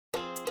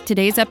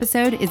Today's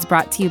episode is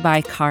brought to you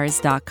by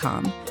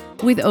Cars.com.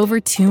 With over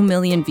 2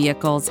 million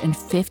vehicles and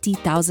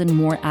 50,000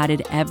 more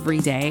added every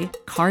day,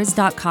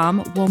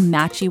 Cars.com will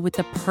match you with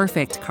the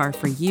perfect car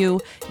for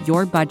you,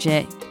 your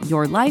budget,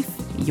 your life,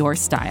 your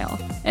style.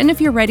 And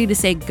if you're ready to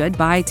say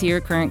goodbye to your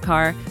current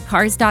car,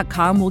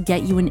 Cars.com will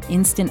get you an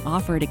instant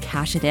offer to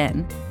cash it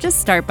in. Just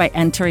start by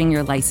entering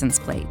your license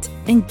plate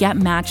and get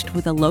matched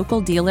with a local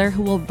dealer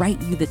who will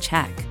write you the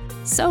check.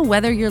 So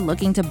whether you're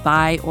looking to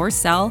buy or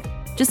sell,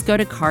 just go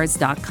to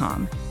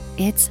Cars.com.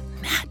 It's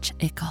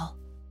magical.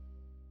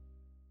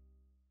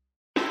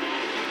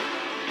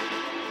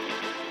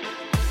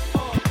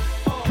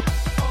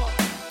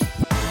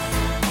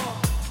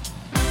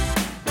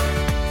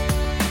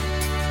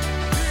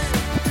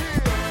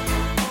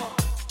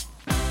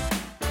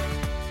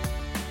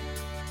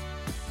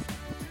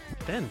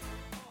 Ben,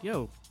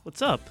 yo,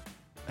 what's up?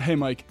 Hey,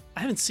 Mike.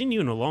 I haven't seen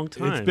you in a long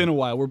time. It's been a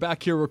while. We're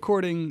back here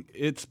recording.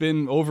 It's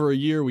been over a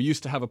year. We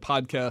used to have a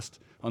podcast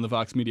on the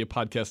Vox Media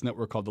Podcast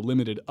Network called the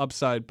Limited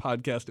Upside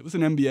Podcast. It was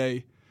an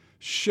NBA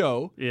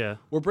show. Yeah.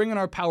 We're bringing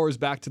our powers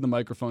back to the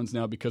microphones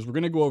now because we're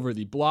going to go over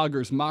the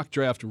Bloggers Mock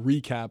Draft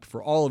recap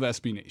for all of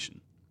SB Nation.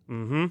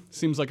 Mm-hmm.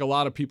 Seems like a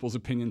lot of people's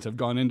opinions have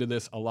gone into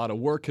this. A lot of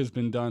work has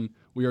been done.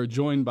 We are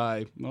joined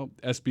by,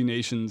 SB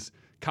Nation's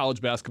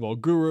college basketball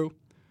guru,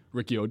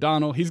 Ricky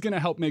O'Donnell. He's going to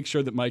help make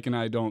sure that Mike and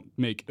I don't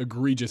make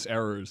egregious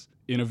errors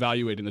in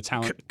evaluating the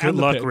talent. Good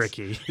luck, picks.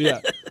 Ricky.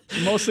 Yeah,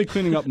 mostly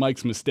cleaning up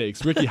Mike's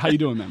mistakes. Ricky, how you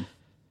doing, man?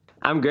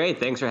 I'm great.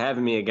 Thanks for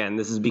having me again.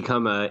 This has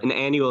become an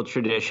annual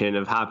tradition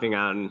of hopping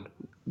on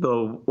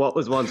what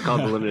was once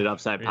called the Limited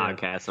Upside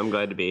podcast. I'm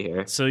glad to be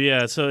here. So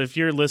if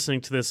you're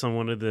listening to this on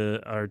one of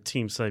our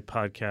team site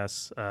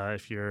podcasts,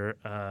 if you're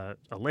a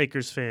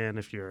Lakers fan,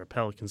 if you're a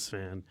Pelicans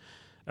fan,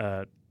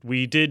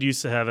 we did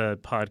used to have a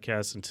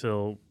podcast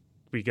until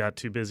we got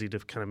too busy to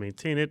kind of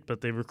maintain it,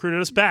 but they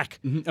recruited us back.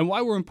 Mm-hmm. And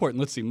why we're important,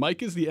 let's see.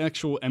 Mike is the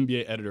actual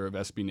NBA editor of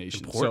SB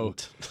Nation.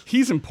 Important. So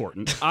he's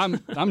important.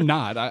 I'm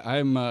not.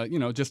 I'm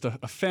just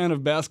a fan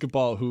of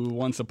basketball who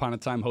once upon a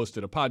time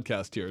hosted a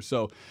podcast here.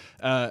 So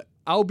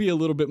I'll be a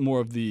little bit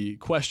more of the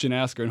question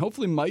asker, and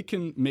hopefully Mike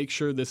can make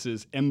sure this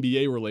is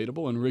NBA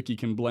relatable and Ricky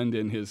can blend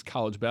in his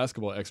college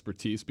basketball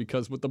expertise,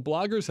 because what the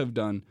bloggers have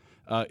done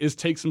is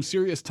take some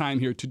serious time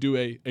here to do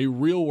a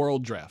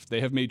real-world draft. They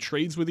have made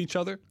trades with each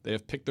other. They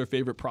have picked their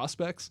favorite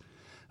prospects.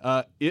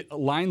 It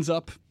lines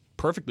up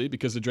perfectly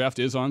because the draft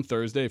is on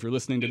Thursday. If you're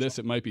listening to this,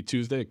 it might be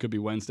Tuesday. It could be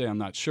Wednesday. I'm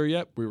not sure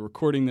yet. We're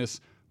recording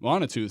this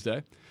on a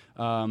Tuesday,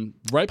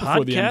 right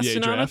before the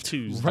NBA draft.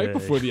 Right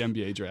before the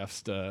NBA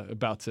draft's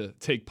about to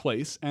take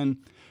place. And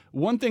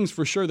one thing's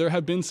for sure, there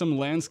have been some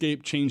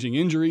landscape-changing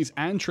injuries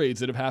and trades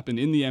that have happened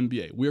in the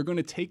NBA. We are going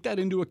to take that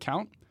into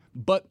account,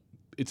 but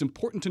it's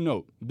important to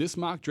note this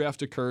mock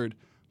draft occurred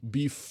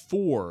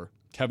before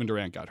Kevin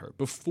Durant got hurt,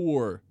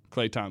 before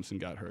Klay Thompson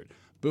got hurt,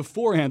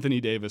 before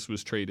Anthony Davis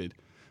was traded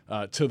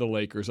to the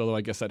Lakers, although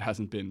I guess that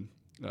hasn't been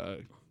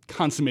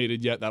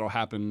consummated yet. That'll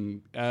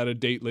happen at a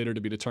date later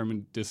to be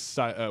determined,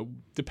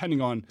 depending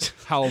on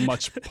how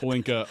much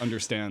Pelinka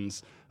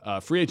understands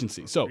free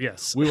agency. So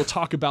yes, we will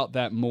talk about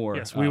that more.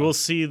 Yes, we will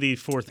see the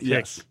fourth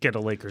pick get a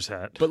Lakers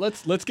hat. But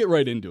let's get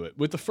right into it.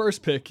 With the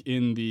first pick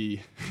in the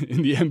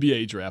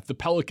NBA draft, the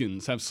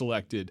Pelicans have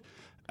selected.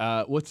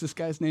 What's this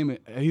guy's name?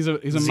 He's a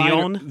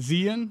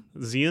Zion.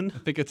 I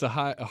think it's a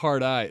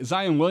hard I.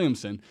 Zion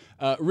Williamson.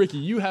 Ricky,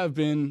 you have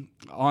been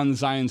on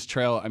Zion's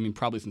trail. I mean,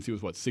 probably since he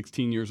was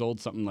 16 years old,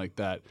 something like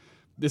that.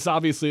 This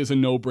obviously is a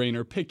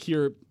no-brainer pick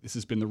here. This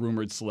has been the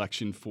rumored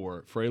selection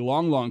for a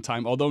long, long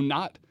time, although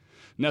not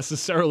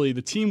necessarily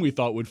the team we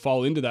thought would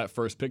fall into that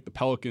first pick. The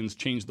Pelicans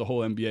changed the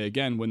whole NBA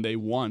again when they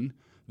won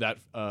that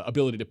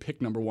ability to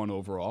pick number one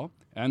overall,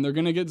 and they're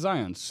going to get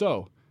Zion.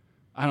 So,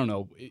 I don't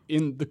know,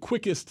 in the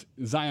quickest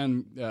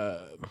Zion,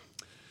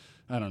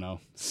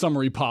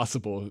 summary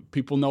possible.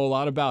 People know a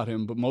lot about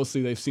him, but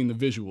mostly they've seen the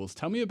visuals.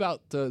 Tell me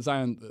about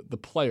Zion, the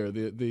player,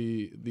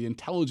 the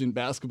intelligent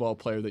basketball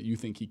player that you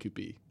think he could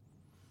be.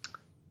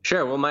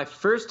 Sure. Well, my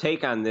first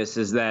take on this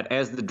is that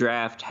as the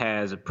draft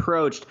has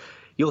approached,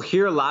 you'll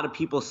hear a lot of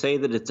people say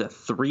that it's a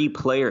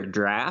 3-player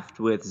draft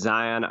with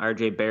Zion,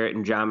 RJ Barrett,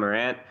 and John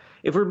Morant.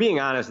 If we're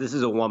being honest, this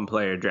is a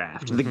 1-player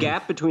draft. Mm-hmm. The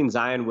gap between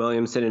Zion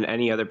Williamson and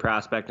any other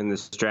prospect in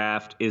this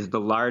draft is the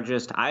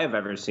largest I have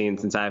ever seen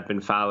since I've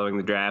been following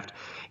the draft.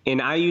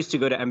 And I used to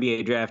go to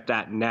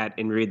NBADraft.net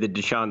and read the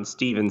Deshaun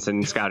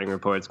Stevenson scouting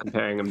reports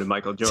comparing him to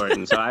Michael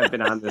Jordan. So I've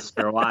been on this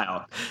for a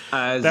while.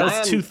 That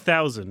was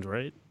 2000,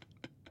 right?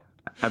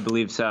 I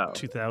believe so.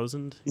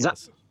 2000?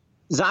 Yes.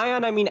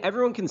 Zion, I mean,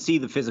 everyone can see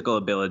the physical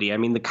ability. I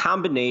mean, the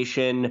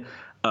combination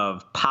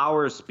of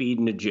power, speed,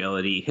 and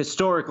agility,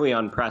 historically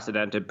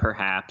unprecedented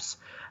perhaps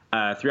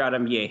throughout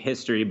NBA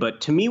history.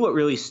 But to me, what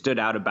really stood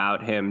out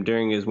about him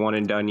during his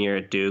one-and-done year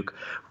at Duke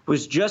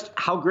was just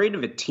how great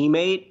of a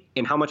teammate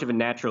and how much of a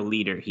natural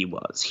leader he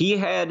was. He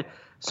had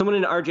someone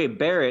in RJ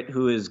Barrett,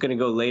 who is going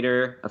to go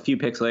later, a few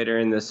picks later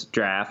in this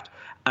draft,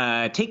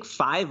 take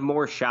 5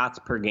 more shots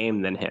per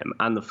game than him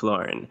on the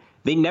floor. And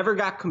they never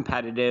got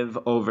competitive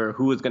over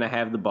who was going to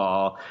have the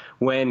ball.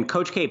 When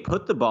Coach K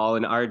put the ball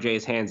in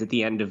RJ's hands at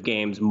the end of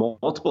games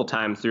multiple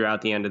times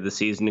throughout the end of the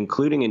season,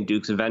 including in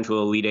Duke's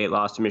eventual Elite Eight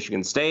loss to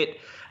Michigan State,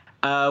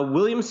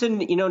 Williamson,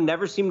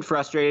 never seemed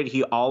frustrated.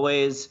 He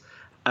always,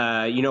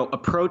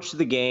 approached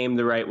the game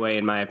the right way,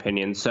 in my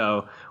opinion.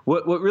 So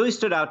what really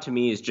stood out to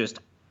me is just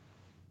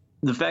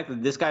the fact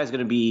that this guy is going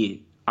to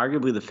be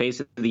arguably the face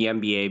of the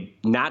NBA,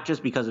 not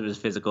just because of his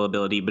physical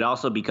ability, but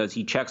also because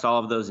he checks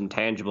all of those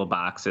intangible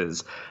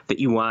boxes that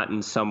you want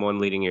in someone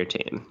leading your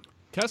team.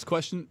 Can I ask a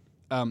question?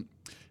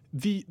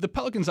 The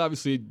Pelicans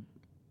obviously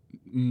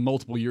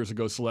multiple years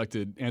ago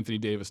selected Anthony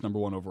Davis number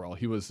 1 overall.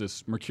 He was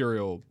this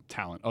mercurial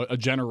talent, a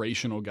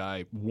generational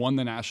guy, won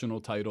the national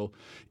title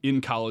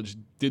in college,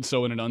 did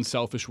so in an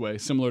unselfish way,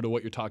 similar to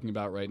what you're talking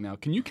about right now.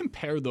 Can you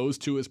compare those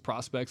two as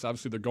prospects?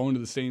 Obviously, they're going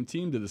to the same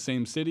team, to the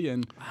same city,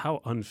 and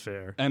how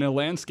unfair. And a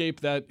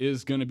landscape that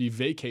is going to be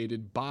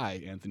vacated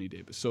by Anthony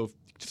Davis. So if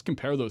you just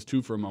compare those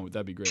two for a moment,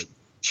 that'd be great.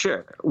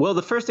 Sure. Well,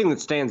 the first thing that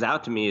stands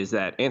out to me is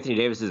that Anthony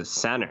Davis is a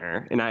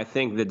center, and I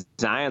think that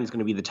Zion's going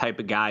to be the type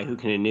of guy who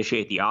can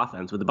initiate the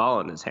offense with the ball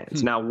in his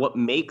hands. Now, what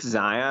makes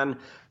Zion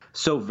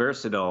so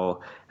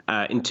versatile,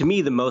 and to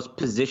me the most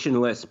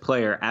positionless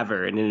player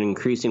ever in an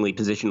increasingly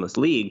positionless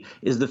league,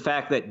 is the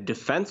fact that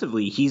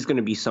defensively he's going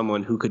to be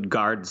someone who could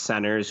guard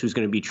centers, who's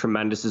going to be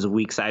tremendous as a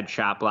weak side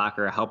shot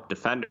blocker, a help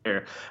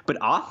defender. But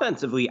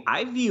offensively,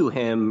 I view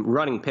him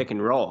running pick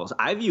and rolls.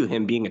 I view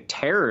him being a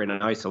terror in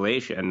an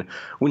isolation.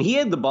 When he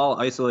had the ball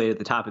isolated at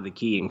the top of the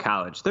key in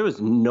college, there was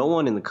no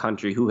one in the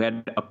country who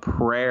had a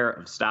prayer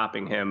of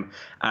stopping him.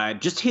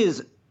 Just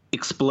his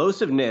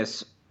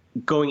explosiveness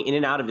going in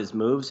and out of his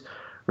moves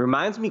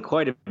reminds me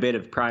quite a bit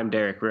of prime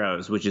Derrick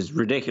Rose, which is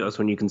ridiculous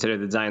when you consider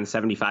that Zion's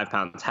 75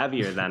 pounds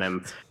heavier than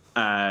him.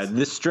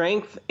 The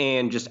strength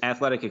and just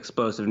athletic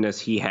explosiveness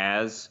he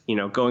has,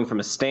 going from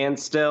a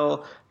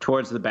standstill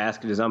towards the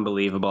basket is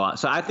unbelievable.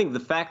 So I think the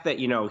fact that,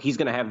 he's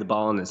going to have the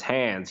ball in his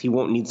hands, he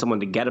won't need someone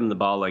to get him the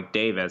ball like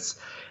Davis,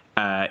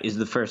 is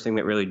the first thing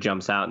that really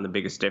jumps out and the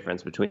biggest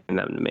difference between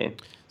them to me.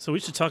 So we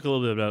should talk a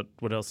little bit about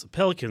what else the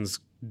Pelicans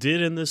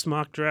did in this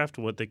mock draft,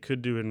 what they could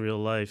do in real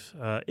life.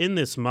 In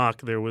this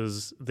mock,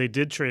 they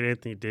did trade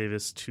Anthony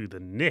Davis to the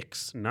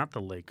Knicks, not the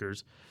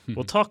Lakers.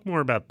 We'll talk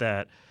more about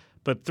that.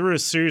 But through a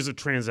series of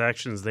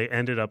transactions, they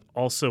ended up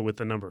also with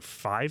the number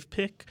 5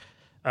 pick,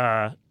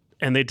 and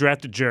they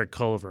drafted Jarrett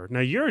Culver. Now,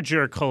 you're a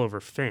Jarrett Culver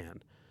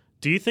fan.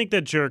 Do you think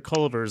that Jarrett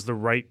Culver is the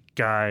right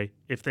guy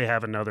if they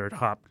have another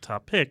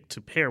top pick to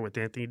pair with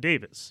Anthony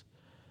Davis?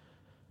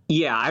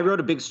 Yeah, I wrote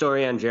a big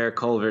story on Jarrett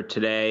Culver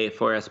today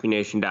for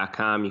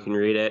SBNation.com. You can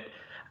read it.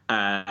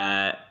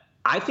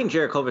 I think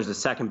Jarrett Culver is the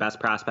second best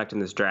prospect in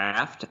this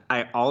draft.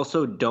 I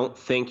also don't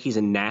think he's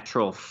a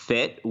natural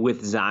fit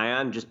with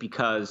Zion just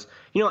because,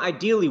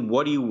 ideally,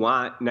 what do you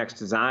want next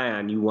to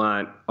Zion? You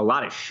want a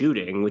lot of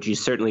shooting, which you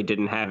certainly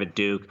didn't have at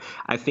Duke.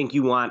 I think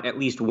you want at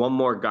least one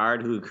more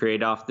guard who would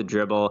create off the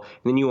dribble, and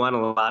then you want a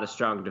lot of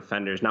strong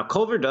defenders. Now,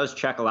 Culver does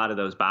check a lot of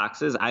those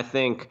boxes. I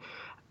think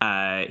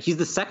he's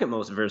the second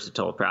most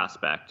versatile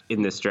prospect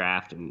in this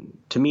draft. And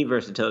to me,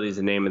 versatility is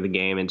the name of the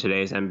game in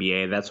today's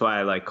NBA. That's why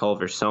I like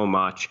Culver so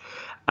much.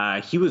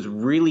 He was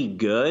really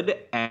good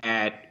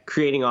at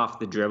creating off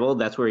the dribble.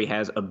 That's where he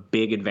has a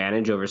big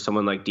advantage over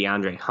someone like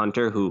DeAndre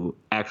Hunter, who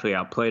actually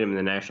outplayed him in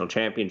the national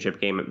championship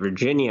game at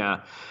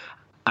Virginia.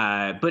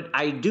 But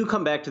I do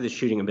come back to the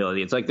shooting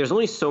ability. It's like there's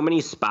only so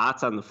many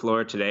spots on the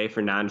floor today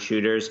for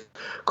non-shooters.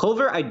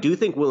 Culver, I do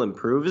think, will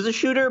improve as a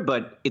shooter,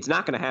 but it's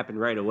not going to happen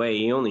right away.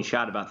 He only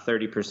shot about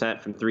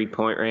 30% from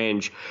three-point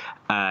range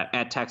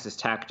at Texas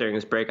Tech during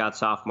his breakout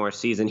sophomore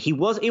season. He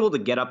was able to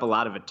get up a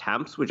lot of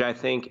attempts, which I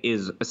think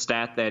is a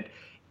stat that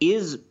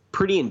is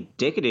pretty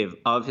indicative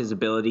of his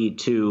ability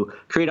to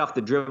create off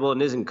the dribble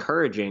and is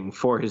encouraging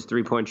for his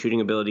three-point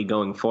shooting ability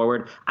going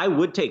forward. I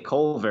would take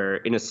Culver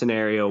in a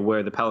scenario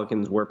where the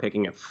Pelicans were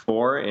picking at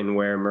 4 and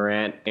where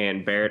Morant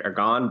and Barrett are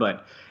gone.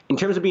 But in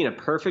terms of being a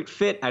perfect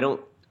fit, I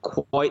don't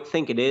quite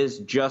think it is,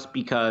 just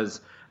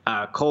because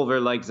Culver,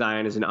 like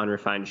Zion, is an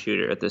unrefined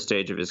shooter at this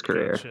stage of his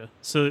career. Gotcha.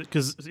 So,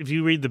 because if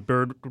you read the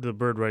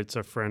Bird Writes,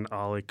 our friend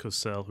Ali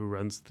Kosel, who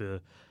runs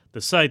the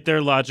site,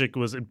 their logic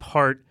was in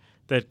part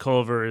that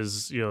Culver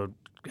is,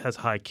 has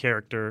high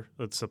character.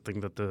 That's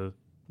something that the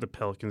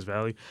Pelicans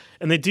value.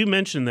 And they do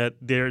mention that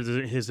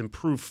his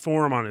improved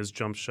form on his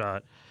jump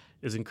shot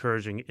is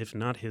encouraging, if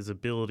not his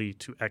ability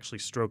to actually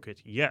stroke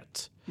it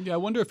yet. Yeah, I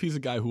wonder if he's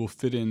a guy who will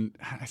fit in.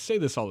 I say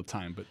this all the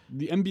time, but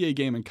the NBA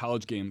game and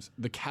college games,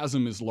 the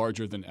chasm is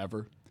larger than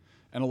ever.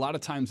 And a lot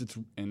of times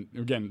and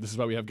again, this is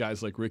why we have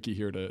guys like Ricky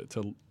here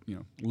to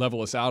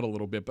level us out a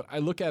little bit. But I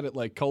look at it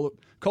like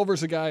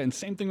Culver's a guy, and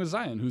same thing with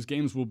Zion, whose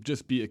games will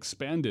just be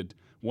expanded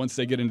once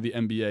they get into the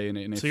NBA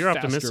in a so you're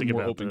faster, optimistic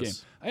more about open this.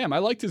 game. I am. I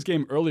liked his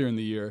game earlier in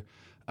the year.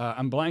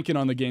 I'm blanking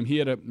on the game.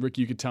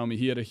 Ricky, you could tell me,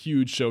 he had a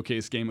huge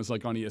showcase game. It was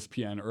like on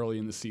ESPN early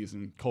in the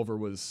season. Culver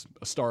was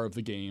a star of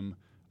the game.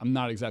 I'm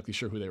not exactly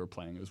sure who they were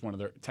playing. It was one of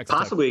their Texas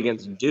Possibly Tech.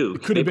 against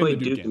Duke. Could they have been played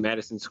the Duke Duke game. in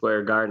Madison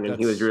Square Garden, and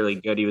he was really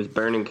good. He was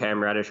burning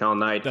Cam Reddish all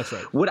night. That's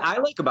right. What I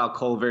like about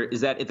Culver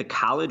is that at the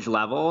college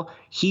level,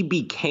 he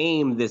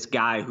became this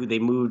guy who they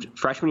moved.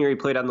 Freshman year, he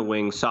played on the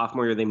wing.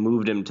 Sophomore year, they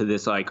moved him to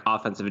this like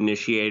offensive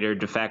initiator,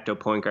 de facto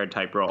point guard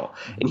type role.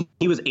 And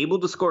he was able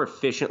to score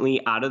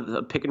efficiently out of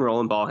the pick and roll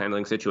and ball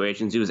handling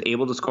situations. He was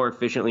able to score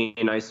efficiently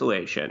in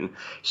isolation.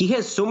 He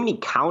has so many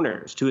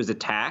counters to his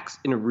attacks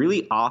in a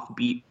really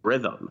offbeat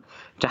rhythm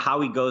to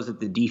how he goes at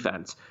the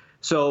defense.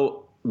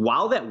 So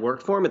while that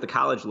worked for him at the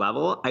college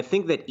level, I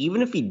think that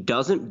even if he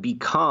doesn't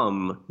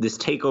become this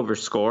takeover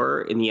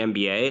scorer in the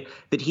NBA,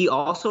 that he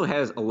also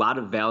has a lot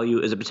of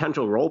value as a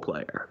potential role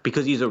player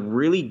because he's a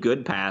really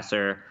good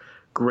passer,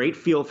 great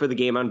feel for the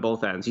game on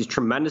both ends. He's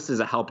tremendous as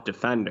a help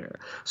defender.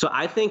 So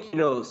I think,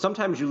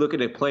 sometimes you look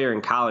at a player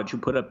in college who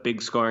put up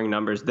big scoring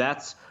numbers.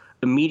 That's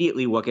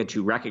immediately what gets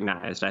you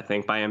recognized, I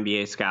think, by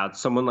NBA scouts.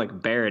 Someone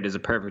like Barrett is a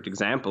perfect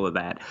example of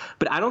that.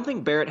 But I don't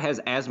think Barrett has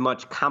as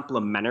much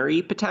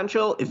complementary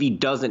potential if he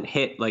doesn't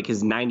hit like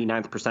his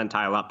 99th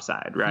percentile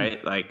upside,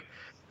 right? Like,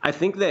 I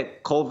think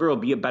that Culver will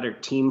be a better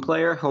team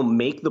player. He'll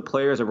make the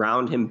players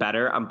around him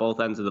better on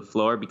both ends of the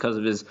floor because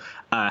of his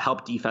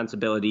help defense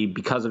ability,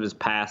 because of his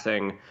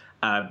passing,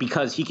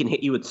 because he can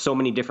hit you with so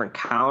many different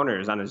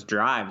counters on his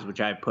drives,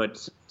 which I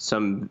put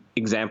some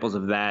examples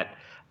of that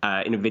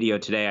in a video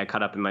today I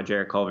cut up in my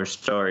Jarrett Culver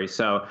story.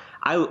 So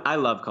I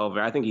love Culver.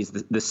 I think he's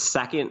the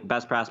second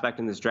best prospect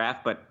in this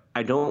draft, but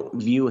I don't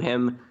view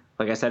him,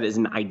 like I said, as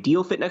an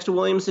ideal fit next to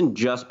Williamson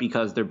just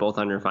because they're both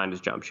unrefined as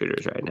jump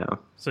shooters right now.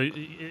 So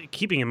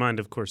keeping in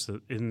mind, of course,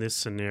 that in this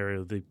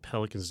scenario, the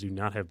Pelicans do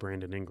not have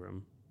Brandon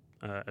Ingram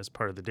as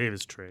part of the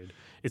Davis trade.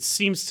 It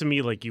seems to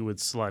me like you would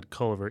slot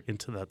Culver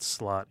into that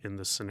slot in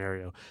this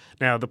scenario.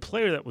 Now, the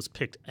player that was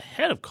picked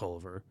ahead of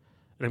Culver,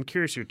 and I'm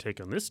curious your take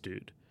on this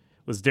dude,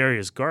 was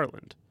Darius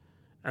Garland.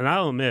 And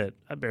I'll admit,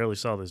 I barely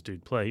saw this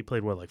dude play. He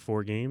played, like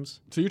 4 games?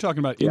 So you're talking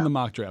about in the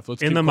mock draft.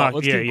 Let's keep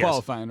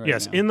qualifying right now.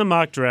 Yes, in the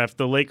mock draft,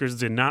 the Lakers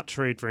did not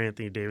trade for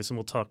Anthony Davis, and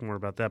we'll talk more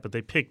about that, but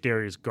they picked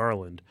Darius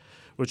Garland,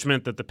 which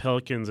meant that the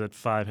Pelicans at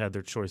 5 had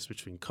their choice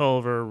between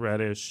Culver,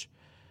 Reddish,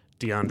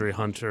 DeAndre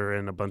Hunter,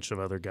 and a bunch of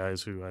other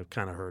guys who I've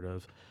kind of heard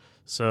of.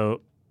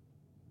 So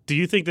do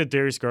you think that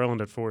Darius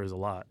Garland at 4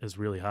 is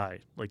really high?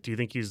 Like, do you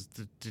think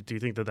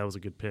that was a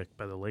good pick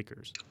by the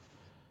Lakers?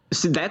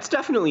 So that's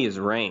definitely his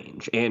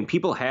range. And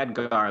people had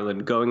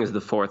Garland going as the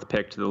 4th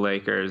pick to the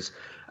Lakers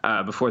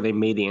before they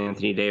made the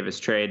Anthony Davis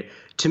trade.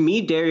 To me,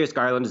 Darius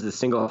Garland is the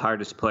single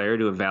hardest player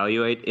to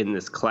evaluate in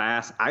this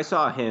class. I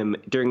saw him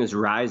during his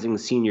rising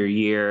senior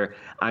year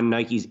on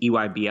Nike's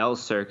EYBL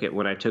circuit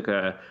when I took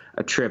a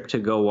trip to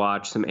go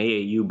watch some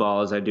AAU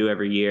ball, as I do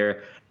every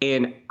year.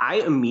 And I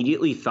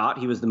immediately thought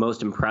he was the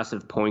most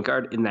impressive point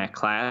guard in that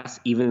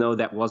class, even though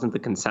that wasn't the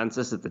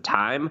consensus at the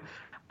time.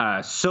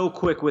 So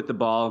quick with the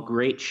ball,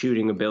 great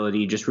shooting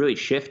ability, just really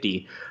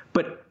shifty.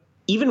 But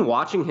even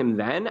watching him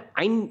then,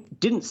 I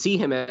didn't see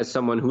him as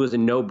someone who was a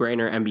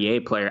no-brainer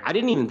NBA player. I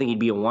didn't even think he'd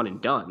be a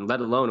one-and-done, let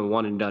alone a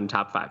one-and-done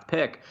top 5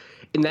 pick.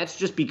 And that's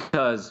just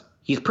because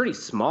he's pretty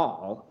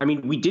small. I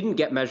mean, we didn't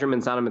get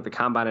measurements on him at the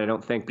combine, I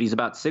don't think, but he's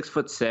about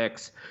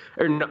 6'6",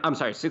 or no, I'm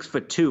sorry,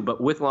 6'2", but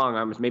with long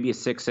arms, maybe a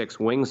 6'6"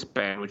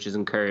 wingspan, which is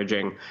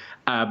encouraging.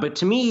 But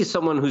to me, he's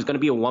someone who's going to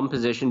be a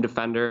one-position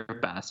defender at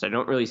best. I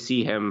don't really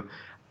see him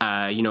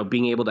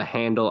being able to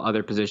handle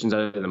other positions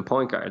other than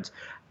point guards.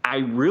 I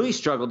really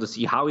struggle to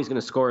see how he's going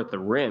to score at the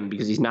rim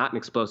because he's not an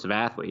explosive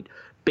athlete.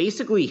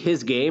 Basically,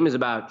 his game is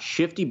about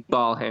shifty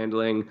ball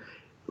handling,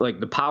 like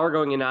the power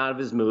going in and out of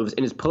his moves,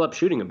 and his pull-up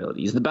shooting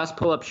ability. He's the best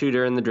pull-up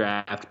shooter in the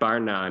draft, bar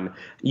none.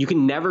 You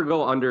can never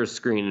go under a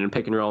screen in a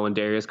pick and roll when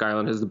Darius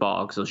Garland has the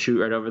ball because he'll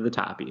shoot right over the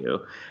top of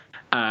you.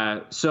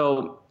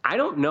 So I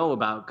don't know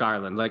about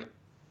Garland. Like,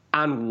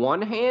 on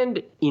one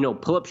hand,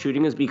 pull-up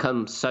shooting has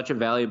become such a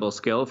valuable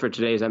skill for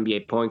today's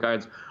NBA point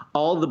guards.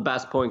 All the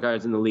best point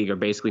guards in the league are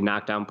basically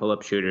knockdown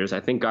pull-up shooters.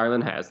 I think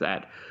Garland has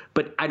that.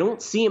 But I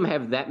don't see him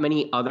have that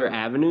many other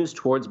avenues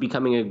towards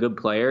becoming a good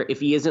player if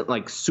he isn't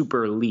like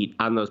super elite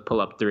on those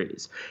pull-up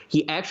threes.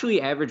 He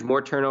actually averaged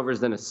more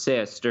turnovers than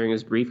assists during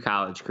his brief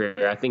college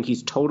career. I think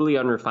he's totally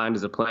unrefined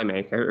as a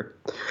playmaker.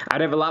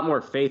 I'd have a lot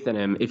more faith in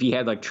him if he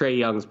had like Trae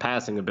Young's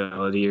passing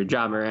ability or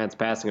Ja Morant's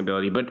passing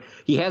ability, but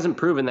he hasn't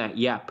proven that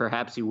yet.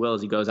 Perhaps he will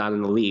as he goes on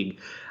in the league.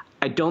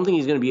 I don't think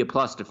he's going to be a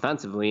plus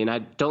defensively, and I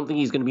don't think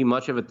he's going to be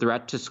much of a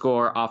threat to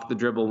score off the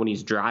dribble when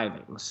he's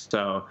driving.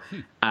 So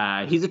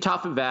he's a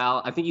tough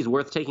eval. I think he's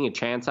worth taking a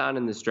chance on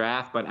in this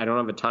draft, but I don't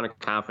have a ton of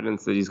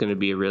confidence that he's going to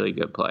be a really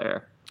good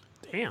player.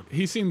 Damn.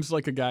 He seems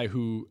like a guy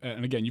who,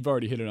 and again, you've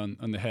already hit it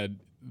on the head,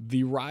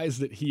 the rise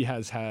that he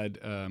has had,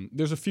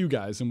 there's a few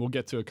guys, and we'll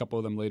get to a couple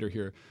of them later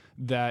here,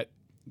 that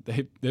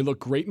they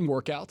look great in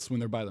workouts when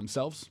they're by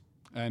themselves.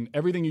 And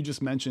everything you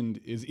just mentioned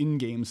is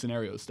in-game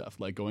scenario stuff,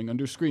 like going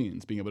under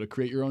screens, being able to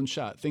create your own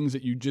shot, things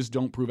that you just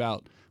don't prove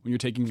out when you're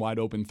taking wide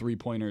open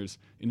three-pointers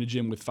in a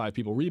gym with 5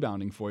 people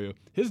rebounding for you.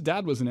 His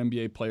dad was an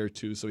NBA player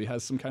too, so he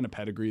has some kind of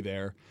pedigree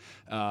there.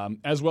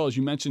 As well as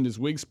you mentioned his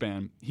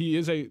wingspan. He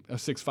is a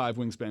 6'5"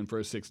 wingspan for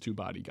a 6'2"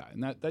 body guy,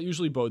 and that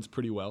usually bodes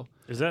pretty well.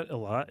 Is that a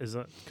lot? Is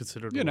that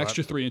considered a lot? An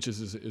extra 3 inches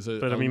is a...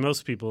 But, I mean,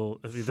 most people,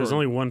 there's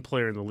only one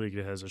player in the league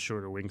that has a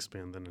shorter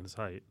wingspan than his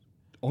height.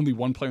 Only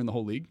one player in the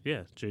whole league?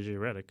 Yeah, J.J.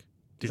 Redick.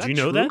 Did that you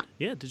know true? that?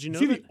 Yeah, did you know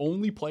Is he that? the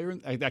only player?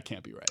 That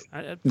can't be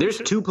right. There's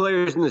 2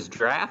 players in this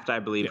draft, I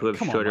believe, who have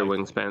come on, shorter Mike.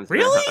 wingspans.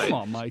 Really? Come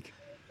on, Mike.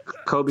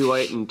 Kobe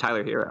White and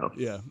Tyler Hero.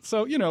 Yeah.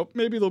 So,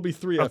 maybe there'll be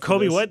 3 after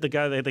Kobe this. White, the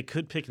guy they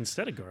could pick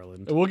instead of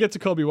Garland. We'll get to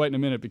Kobe White in a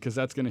minute because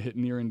that's going to hit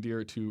near and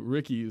dear to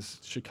Ricky's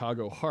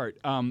Chicago heart.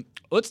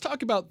 Let's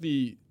talk about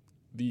the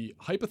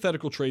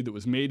hypothetical trade that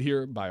was made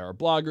here by our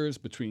bloggers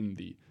between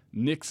the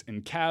Knicks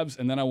and Cavs,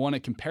 and then I want to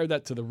compare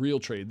that to the real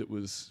trade that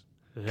was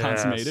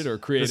consummated or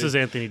created. This is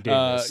Anthony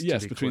Davis.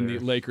 Yes, between the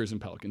Lakers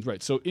and Pelicans.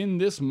 Right. So in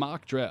this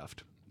mock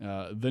draft,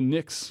 the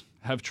Knicks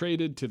have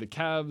traded to the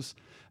Cavs.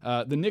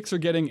 The Knicks are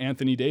getting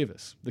Anthony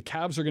Davis. The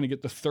Cavs are going to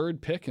get the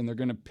 3rd pick, and they're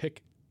going to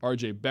pick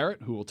R.J.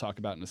 Barrett, who we'll talk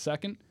about in a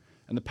second.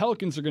 And the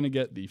Pelicans are going to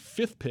get the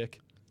 5th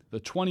pick, the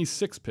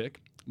 26th pick.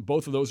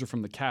 Both of those are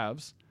from the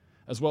Cavs,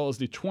 as well as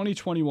the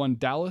 2021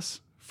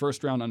 Dallas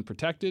first-round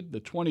unprotected, the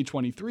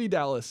 2023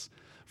 Dallas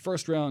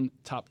first-round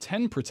top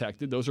 10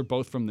 protected. Those are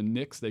both from the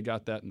Knicks. They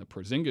got that in the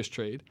Porzingis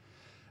trade.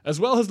 As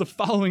well as the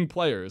following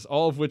players,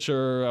 all of which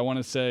are, I want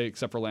to say,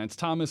 except for Lance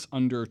Thomas,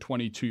 under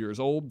 22 years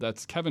old.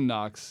 That's Kevin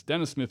Knox,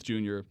 Dennis Smith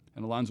Jr.,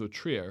 and Alonzo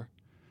Trier.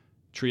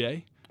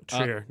 Trier?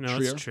 Trier. No,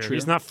 it's Trier. Trier.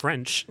 He's not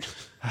French.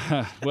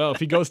 Well, if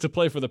he goes to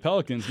play for the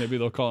Pelicans, maybe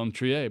they'll call him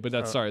Trier. But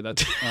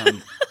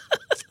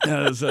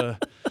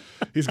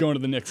he's going to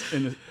the Knicks.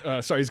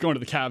 He's going to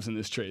the Cavs in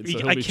this trade.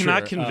 So I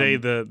cannot convey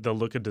the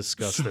look of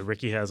disgust that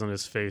Ricky has on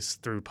his face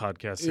through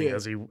podcasting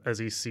as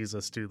he sees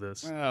us do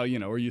this. Well,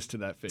 we're used to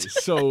that face.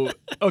 So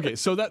okay,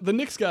 so that the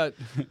Knicks got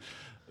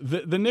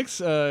the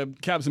Knicks,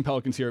 Cavs and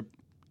Pelicans here.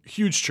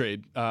 Huge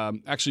trade,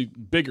 actually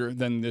bigger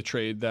than the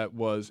trade that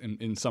was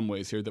in some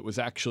ways here that was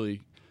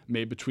actually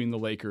made between the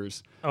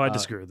Lakers. Oh, I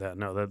disagree with that.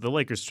 No, the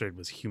Lakers trade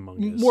was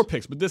humongous. More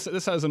picks, but this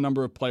has a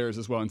number of players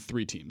as well in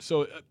 3 teams.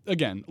 So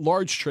again,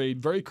 large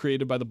trade, very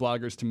creative by the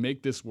bloggers to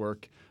make this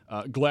work.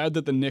 Glad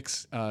that the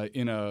Knicks,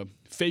 in a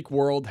fake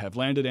world, have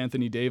landed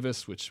Anthony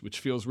Davis, which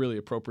feels really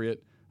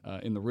appropriate.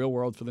 In the real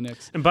world for the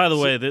Knicks. And by the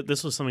way,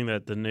 this was something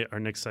that our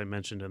Knicks site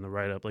mentioned in the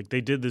write-up. Like,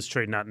 they did this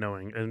trade not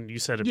knowing, and you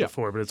said it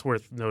before, but it's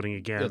worth noting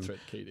again. That's right,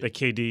 KD. That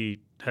KD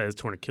has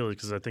torn Achilles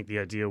because I think the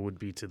idea would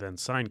be to then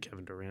sign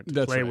Kevin Durant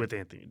to play with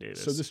Anthony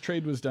Davis. So this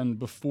trade was done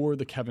before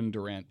the Kevin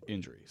Durant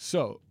injury.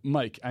 So,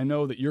 Mike, I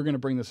know that you're going to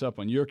bring this up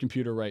on your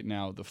computer right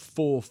now, the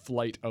full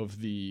flight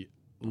of the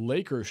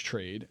Lakers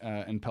trade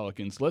and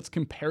Pelicans. Let's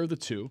compare the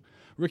two.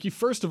 Ricky,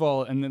 first of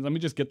all, and then let me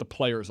just get the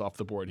players off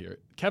the board here.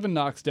 Kevin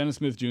Knox, Dennis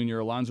Smith Jr.,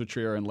 Alonzo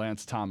Trier, and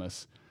Lance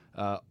Thomas,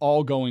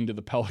 all going to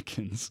the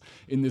Pelicans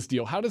in this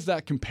deal. How does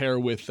that compare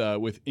with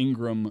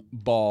Ingram,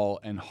 Ball,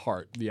 and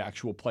Hart, the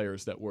actual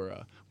players that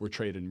were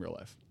traded in real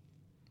life?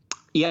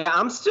 Yeah,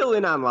 I'm still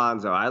in on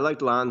Lonzo. I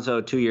liked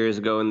Lonzo 2 years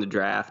ago in the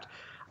draft.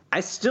 I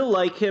still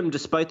like him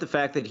despite the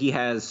fact that he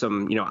has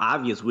some,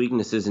 obvious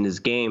weaknesses in his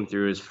game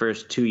through his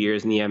first 2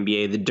 years in the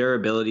NBA. The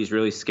durability is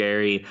really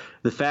scary.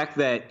 The fact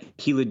that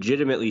he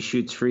legitimately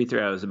shoots free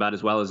throws about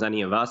as well as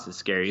any of us is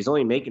scary. He's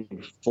only making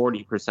about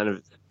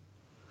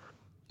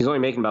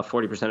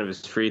 40% of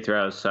his free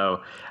throws.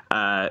 So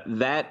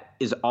that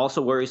is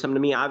also worrisome to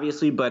me,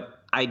 obviously, but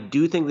I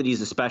do think that he's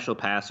a special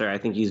passer. I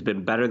think he's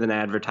been better than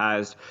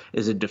advertised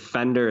as a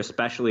defender,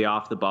 especially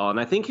off the ball.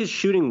 And I think his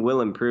shooting will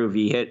improve.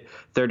 He hit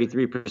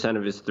 33%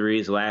 of his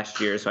threes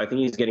last year, so I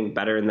think he's getting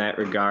better in that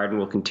regard and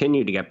will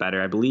continue to get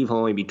better. I believe he'll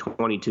only be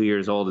 22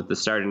 years old at the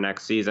start of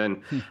next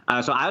season.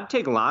 So I would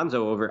take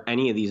Lonzo over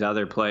any of these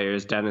other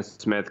players, Dennis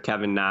Smith,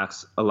 Kevin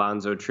Knox,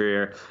 Alonzo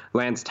Trier,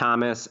 Lance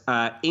Thomas.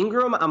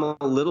 Ingram, I'm a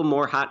little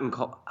more hot and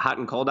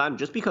cold on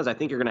just because I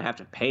think you're going to have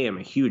to pay him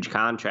a huge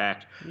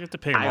contract. You have to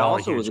pay him I all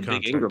also a huge was a big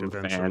contract Ingram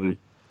eventually. fan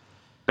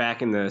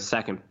back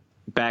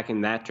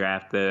in that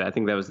draft. I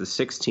think that was the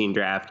 16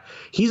 draft.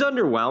 He's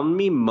underwhelmed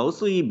me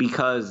mostly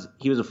because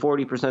he was a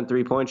 40%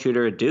 three-point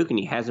shooter at Duke, and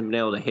he hasn't been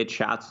able to hit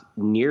shots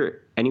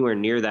anywhere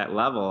near that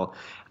level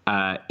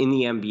in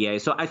the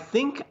NBA. So I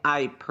think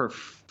I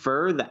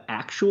prefer the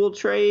actual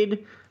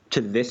trade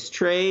to this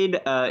trade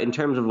in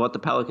terms of what the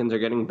Pelicans are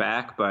getting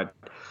back, but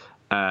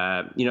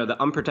the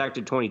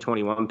unprotected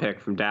 2021 pick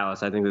from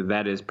Dallas, I think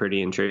that is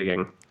pretty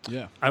intriguing.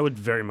 Yeah. I would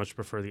very much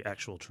prefer the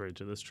actual trade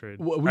to this trade.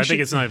 Well, I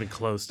think it's not even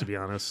close, to be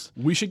honest.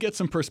 We should get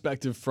some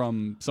perspective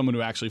from someone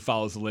who actually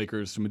follows the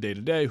Lakers from a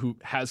day-to-day, who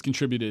has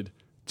contributed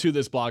to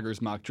this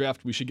blogger's mock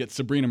draft. We should get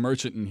Sabrina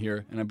Merchant in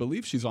here, and I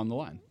believe she's on the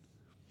line.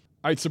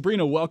 All right,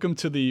 Sabrina, welcome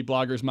to the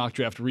blogger's mock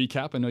draft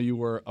recap. I know you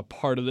were a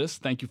part of this.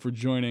 Thank you for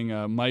joining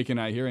Mike and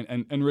I here,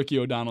 and Ricky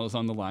O'Donnell is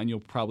on the line.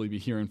 You'll probably be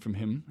hearing from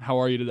him. How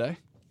are you today?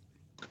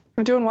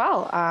 I'm doing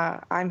well.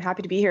 I'm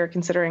happy to be here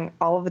considering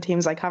all of the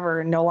teams I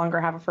cover no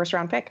longer have a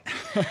first-round pick.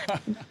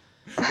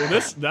 Well,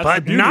 that's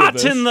but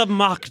not in the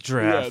mock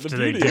draft. Yeah,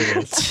 they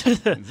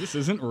didn't. This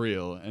isn't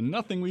real, and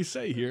nothing we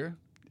say here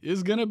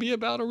is going to be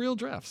about a real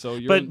draft. So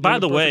you're But by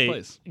the way,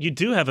 place. you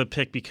do have a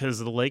pick because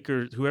the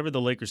Lakers, whoever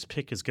the Lakers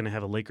pick, is going to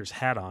have a Lakers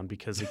hat on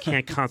because they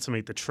can't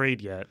consummate the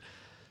trade yet.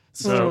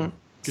 So,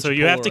 so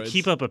you have to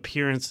keep up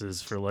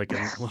appearances for like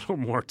a little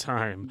more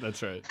time.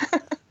 That's right.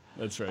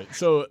 That's right.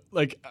 So,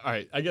 all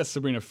right, I guess,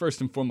 Sabrina, first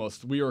and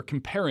foremost, we are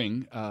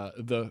comparing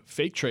the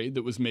fake trade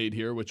that was made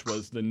here, which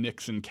was the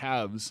Knicks and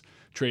Cavs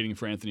trading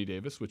for Anthony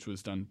Davis, which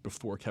was done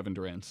before Kevin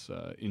Durant's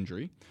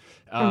injury,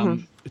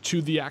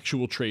 to the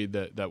actual trade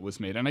that was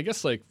made. And I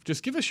guess,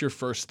 just give us your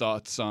first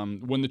thoughts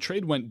when the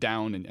trade went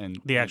down and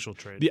the actual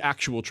trade. The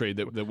actual trade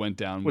that went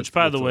down. Which,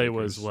 by the way,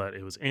 was what?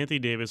 It was Anthony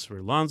Davis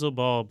for Lonzo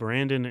Ball,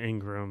 Brandon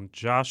Ingram,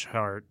 Josh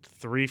Hart,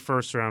 3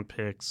 first-round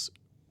picks,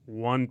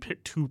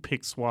 2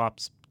 pick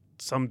swaps,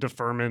 some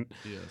deferment.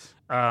 Yes.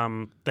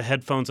 The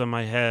headphones on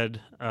my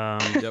head.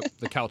 Yep.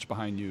 The couch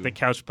behind you. The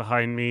couch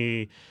behind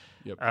me.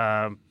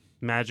 Yep.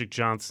 Magic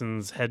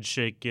Johnson's head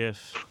shake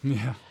gif.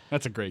 Yeah,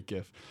 that's a great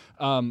gif.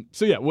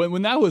 So yeah,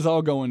 when that was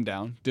all going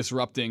down,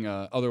 disrupting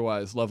a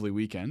otherwise lovely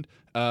weekend,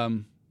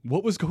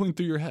 what was going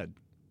through your head?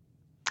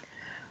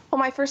 Well,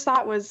 my first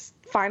thought was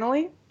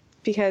finally,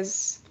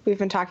 because we've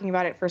been talking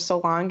about it for so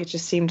long, it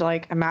just seemed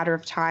like a matter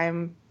of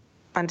time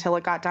until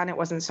it got done. It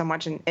wasn't so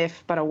much an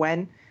if, but a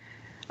when.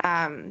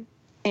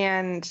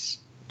 And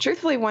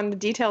truthfully, when the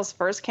details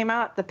first came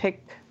out, the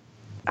picks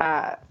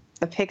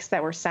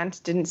that were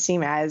sent didn't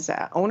seem as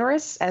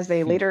onerous as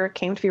they later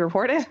came to be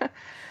reported.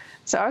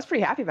 So I was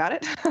pretty happy about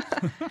it.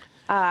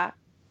 I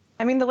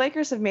mean, the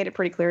Lakers have made it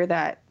pretty clear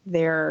that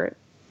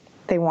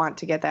they want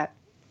to get that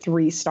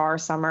 3-star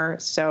summer.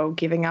 So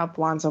giving up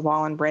Lonzo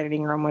Ball and Brandon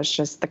Ingram was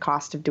just the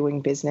cost of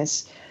doing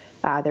business.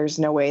 There's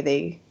no way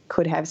they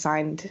could have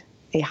signed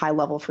a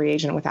high-level free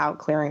agent without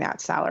clearing that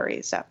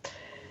salary. So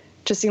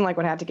just seemed like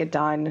what had to get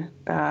done.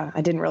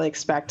 I didn't really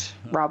expect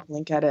Rob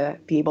Pelinka to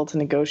be able to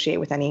negotiate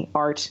with any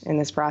art in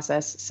this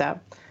process. So,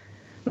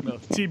 well,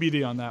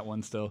 TBD on that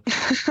one still.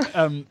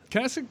 Can I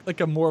ask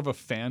a more of a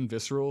fan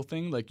visceral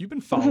thing? You've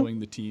been following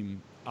the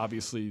team.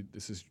 Obviously,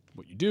 this is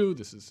what you do.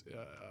 This is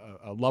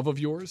a love of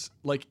yours.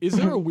 Is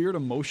there a weird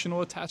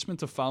emotional attachment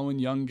to following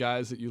young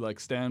guys that you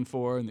stand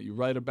for and that you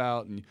write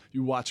about and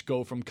you watch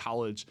go from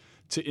college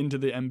to into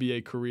the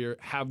NBA career,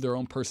 have their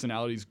own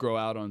personalities grow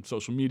out on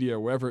social media or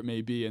wherever it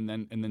may be, and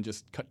then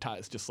just cut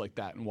ties just like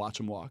that and watch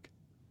them walk?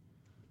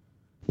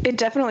 It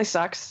definitely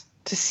sucks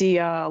to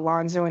see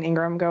Lonzo and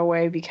Ingram go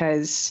away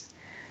because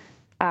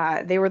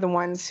they were the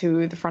ones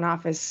who the front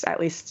office at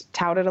least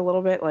touted a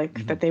little bit,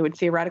 that they would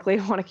theoretically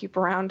want to keep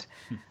around.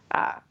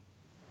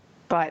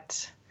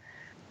 But,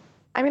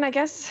 I mean, I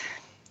guess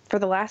for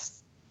the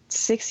last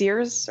 6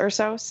 years or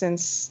so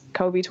since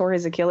Kobe tore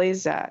his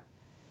Achilles,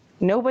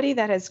 nobody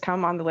that has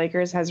come on the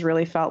Lakers has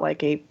really felt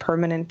like a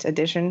permanent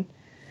addition,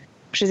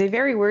 which is a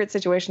very weird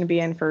situation to be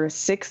in for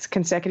 6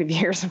 consecutive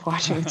years of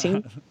watching the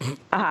team.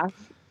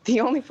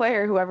 The only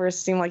player who ever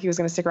seemed like he was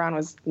going to stick around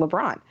was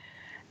LeBron.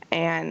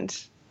 And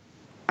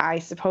I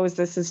suppose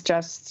this is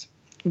just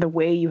the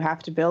way you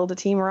have to build a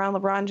team around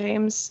LeBron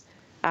James.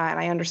 And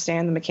I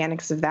understand the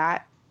mechanics of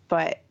that.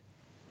 But,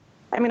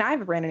 I mean, I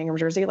have a Brandon Ingram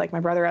jersey.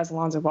 My brother has a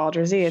Lonzo Ball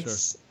jersey.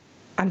 It's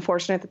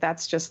unfortunate that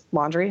that's just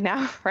laundry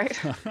now, right?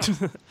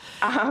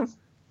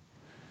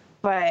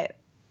 But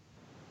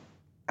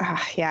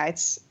yeah,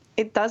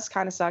 it does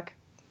kind of suck.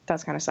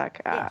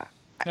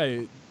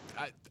 Hey,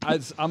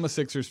 I'm a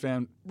Sixers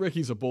fan.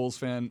 Ricky's a Bulls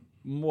fan.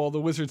 Well, the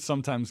Wizards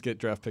sometimes get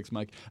draft picks,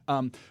 Mike.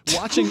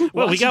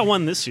 We got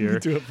one this year. We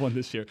do have one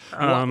this year.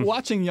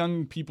 Watching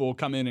young people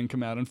come in and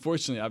come out,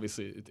 unfortunately,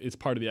 obviously, it's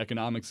part of the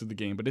economics of the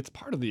game, but it's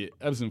part of the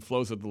ebbs and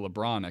flows of the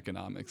LeBron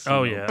economics.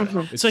 Yeah.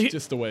 It's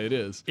just the way it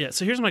is. Yeah,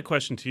 so here's my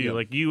question to you.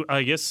 Yeah.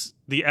 I guess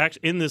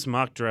in this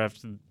mock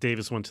draft,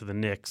 Davis went to the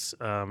Knicks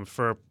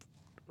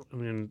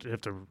you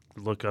have to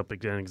look up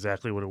again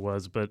exactly what it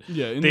was, but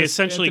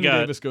essentially Anthony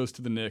Davis goes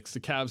to the Knicks. The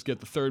Cavs get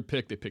the 3rd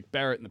pick. They pick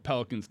Barrett, and the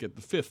Pelicans get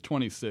the 5th,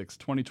 26th,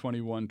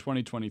 2021,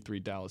 2023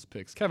 Dallas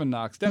picks. Kevin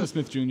Knox, Dennis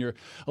Smith Jr.,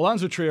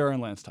 Alonzo Trier,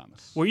 and Lance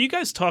Thomas. Were you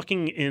guys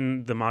talking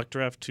in the mock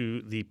draft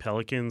to the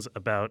Pelicans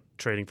about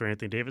trading for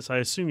Anthony Davis? I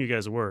assume you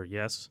guys were,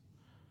 yes?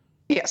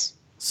 Yes.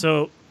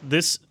 So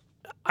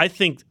I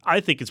think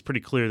it's pretty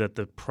clear that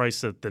the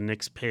price that the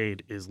Knicks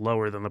paid is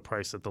lower than the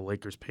price that the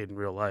Lakers paid in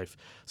real life.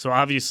 So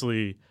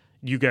obviously,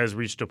 you guys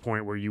reached a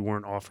point where you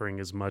weren't offering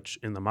as much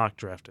in the mock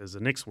draft as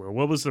the Knicks were.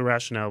 What was the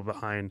rationale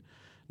behind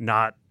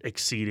not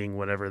exceeding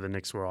whatever the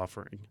Knicks were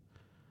offering?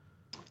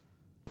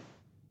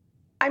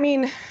 I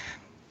mean,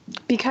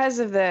 because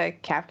of the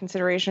cap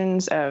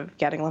considerations of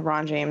getting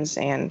LeBron James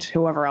and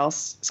whoever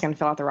else is going to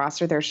fill out the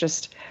roster, there's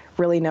just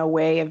really no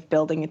way of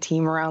building a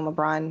team around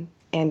LeBron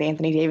and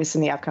Anthony Davis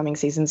in the upcoming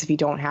seasons if you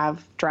don't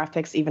have draft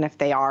picks, even if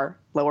they are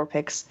lower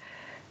picks.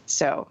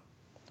 So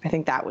I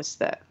think that was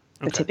the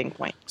tipping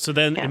point. So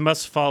then it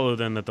must follow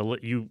then that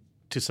you,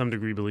 to some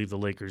degree, believe the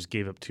Lakers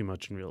gave up too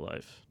much in real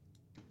life.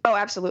 Oh,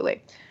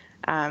 absolutely.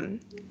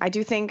 I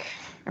do think,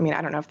 I mean,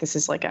 I don't know if this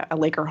is like a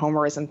Laker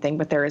homerism thing,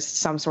 but there is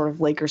some sort of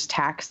Lakers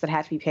tax that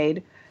had to be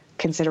paid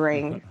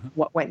considering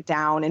what went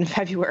down in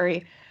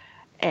February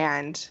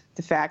and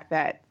the fact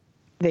that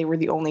they were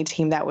the only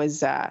team that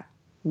was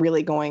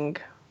really going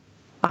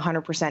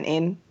 100%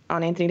 in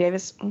on Anthony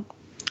Davis.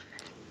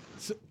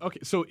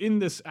 So in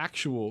this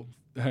actual,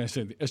 I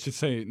should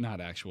say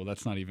not actual,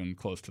 that's not even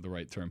close to the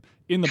right term.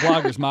 In the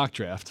bloggers mock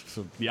draft,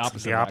 so the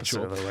opposite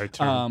of the right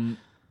term.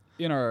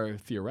 In our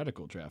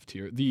theoretical draft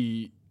here,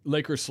 the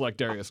Lakers select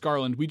Darius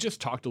Garland. We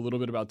just talked a little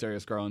bit about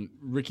Darius Garland.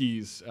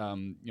 Ricky's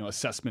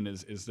assessment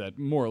is that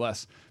more or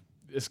less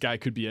this guy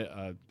could be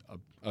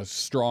a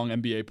strong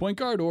NBA point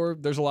guard, or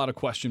there's a lot of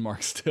question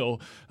marks still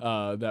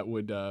that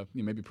would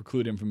maybe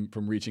preclude him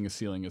from reaching a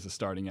ceiling as a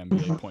starting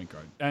NBA point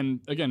guard.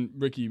 And again,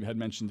 Ricky had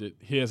mentioned it.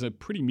 He has a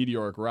pretty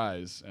meteoric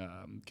rise,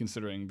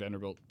 considering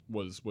Vanderbilt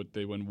was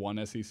they won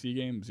 1 SEC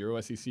game, 0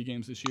 SEC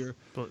games this year.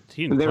 But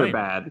they were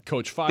bad.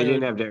 Coach fired. They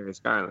didn't have Darius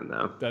Garland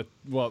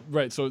though.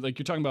 Right. So like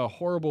you're talking about a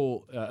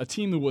horrible a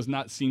team who was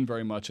not seen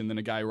very much, and then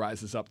a guy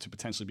rises up to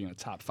potentially being a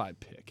top 5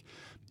 pick.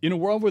 In a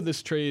world where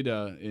this trade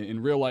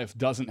in real life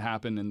doesn't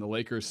happen and the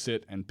Lakers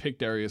sit and pick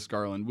Darius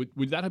Garland,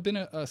 would that have been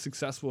a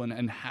successful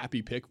and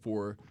happy pick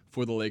for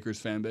the Lakers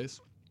fan base?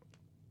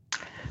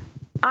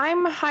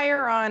 I'm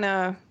higher on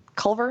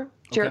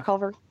Jarrett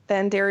Culver,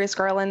 than Darius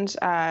Garland,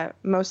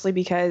 mostly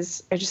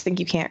because I just think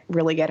you can't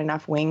really get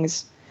enough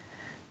wings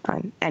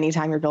on any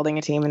time you're building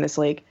a team in this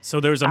league. So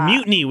there's a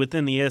mutiny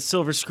within the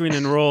Silver Screen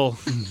and Roll.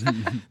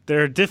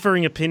 There are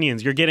differing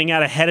opinions. You're getting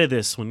out ahead of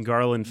this when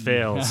Garland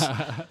fails.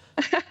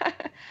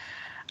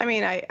 I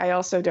mean, I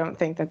also don't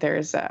think that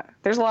there's a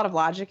lot of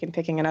logic in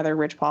picking another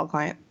Rich Paul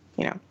client.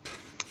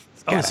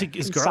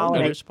 Is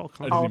Garland a Rich Paul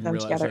client? I didn't even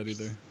realize that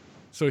either.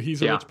 So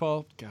he's a Rich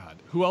Paul? God.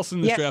 Who else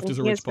in this draft is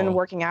a Rich Paul? He's been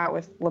working out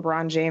with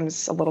LeBron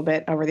James a little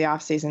bit over the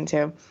offseason,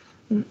 too.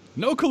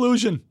 No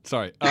collusion.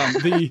 Sorry.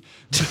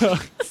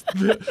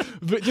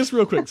 Just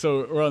real quick.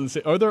 So we're on the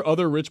same. Are there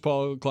other Rich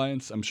Paul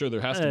clients? I'm sure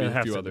there has to be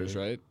a few others,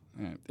 right?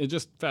 Right. It's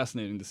just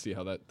fascinating to see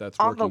how that's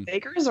working. On the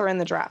Lakers or in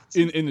the draft?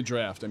 In the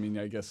draft. I mean,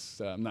 I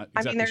guess I'm not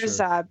exactly there's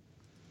sure.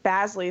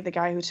 Basley, the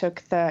guy who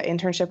took the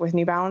internship with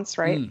New Balance,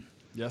 right?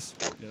 Yes.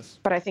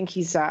 But I think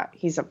he's a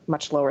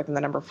much lower than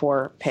the number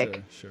 4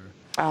 pick. Sure.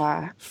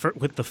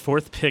 With the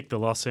 4th pick, the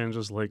Los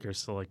Angeles Lakers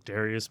select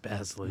Darius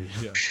Basley.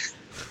 Yeah.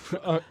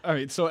 All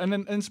right. So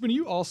and Spin,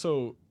 you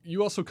also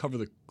cover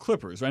the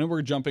Clippers, right? I know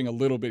we're jumping a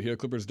little bit here.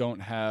 Clippers don't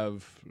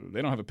have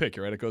a pick,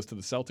 right? It goes to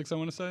the Celtics, I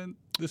want to say,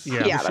 this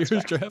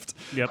year's draft.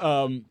 Yep.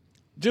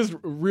 Just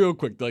real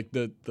quick, like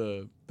the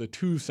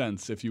 2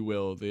 cents, if you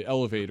will, the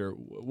elevator.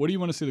 What do you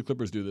want to see the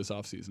Clippers do this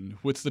offseason?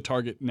 What's the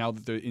target now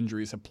that the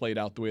injuries have played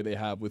out the way they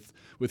have with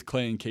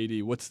Clay and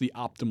KD? What's the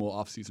optimal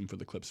offseason for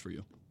the Clips for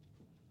you?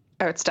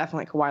 Oh, it's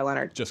definitely Kawhi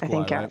Leonard. Just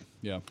Kawhi, right?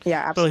 Yeah,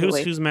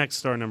 absolutely. But who's max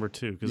star number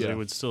 2? Because they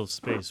would still have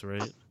space,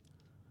 right?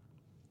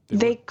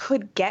 They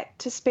could get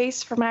to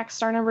space for max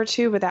star number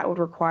 2, but that would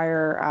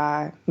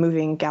require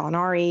moving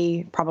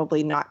Gallinari,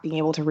 probably not being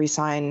able to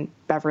re-sign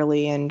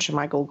Beverly and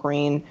JaMychal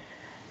Green,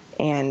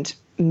 and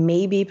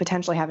maybe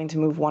potentially having to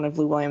move one of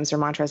Lou Williams or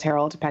Montrezl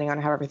Harrell, depending on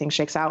how everything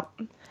shakes out.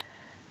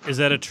 Is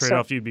that a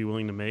trade-off you'd be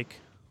willing to make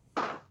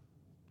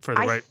for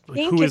the right? I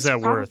think who is that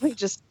it's worth? Probably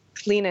just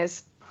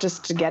cleanest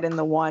just to get in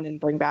the 1 and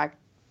bring back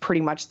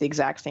pretty much the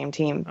exact same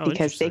team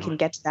because they can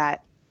get to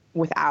that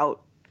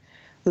without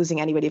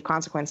losing anybody of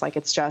consequence. Like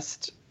it's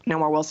just no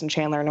more Wilson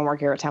Chandler, no more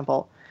Garrett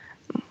Temple.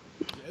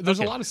 There's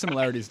a lot of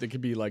similarities that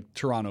could be like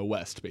Toronto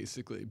West,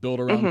 basically.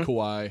 Build around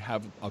Kawhi,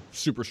 have a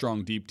super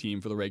strong deep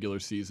team for the regular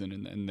season,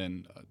 and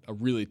then a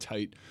really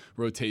tight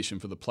rotation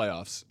for the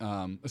playoffs,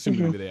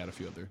 assuming maybe they add a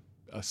few other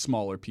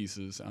smaller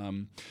pieces.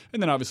 And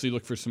then obviously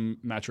look for some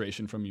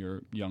maturation from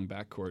your young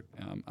backcourt.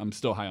 I'm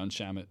still high on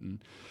Shamet,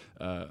 and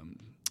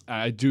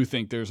I do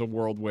think there's a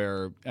world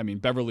where,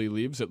 Beverly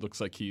leaves. It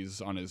looks like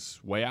he's on his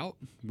way out,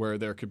 where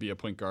there could be a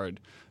point guard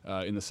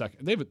in the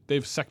second.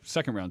 They've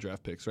second round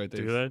draft picks, right?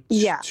 Do they?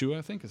 Yeah. 2,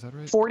 I think. Is that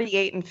right?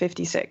 48 and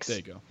 56. There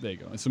you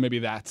go. And so maybe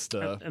that's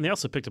the. And they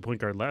also picked a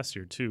point guard last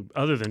year too,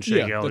 other than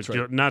Shea Gallagher. That's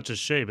right. Not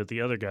just Shea, but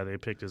the other guy they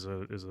picked is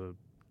a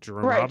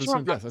Jerome Right, Robinson.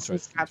 Jerome Yes, that's right.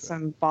 He's got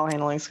some ball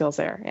handling skills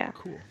there. Yeah.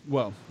 Cool.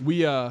 Well,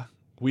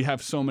 we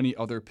have so many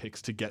other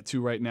picks to get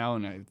to right now,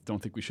 and I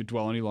don't think we should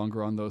dwell any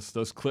longer on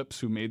those Clips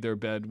who made their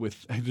bed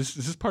with. Is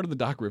this part of the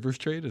Doc Rivers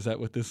trade? Is that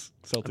what this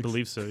Celtics? I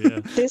believe so.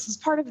 Yeah. This is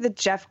part of the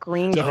Jeff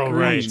Green trade. Oh,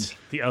 right.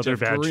 The other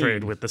Jeff bad Green.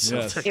 trade with the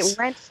Celtics. Yes. It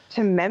went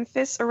to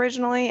Memphis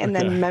originally, and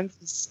then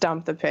Memphis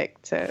dumped the pick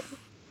to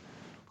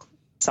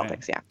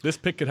Celtics. Yeah. This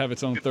pick could have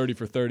its own 30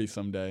 for 30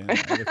 someday. And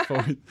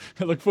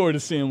I look forward to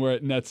seeing where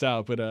it nets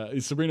out.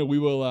 But Sabrina, we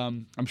will.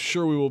 I'm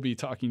sure we will be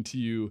talking to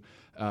you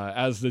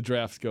as the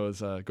draft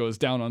goes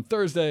down on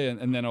Thursday,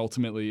 and then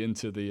ultimately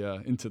into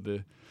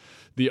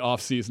the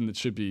off season that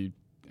should be,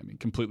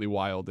 completely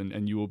wild,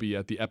 and you will be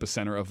at the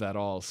epicenter of that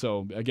all.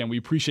 So again, we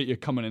appreciate you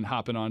coming and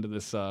hopping onto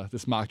this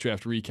mock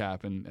draft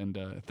recap,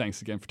 and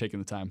thanks again for taking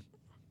the time.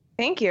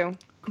 Thank you.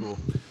 Cool.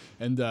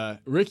 And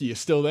Ricky is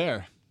still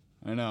there.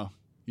 I know.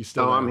 You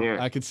still Oh, there? I'm here.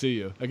 I could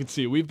see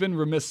you. We've been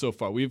remiss so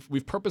far.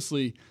 We've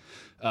purposely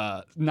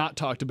not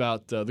talked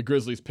about the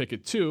Grizzlies pick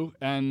at 2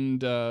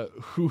 and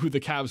who the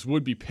Cavs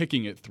would be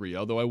picking at 3,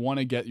 although I want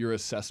to get your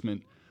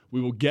assessment. We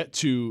will get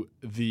to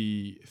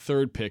the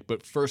 3rd pick,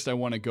 but first I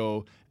want to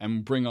go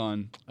and bring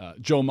on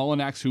Joe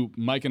Mullinax, who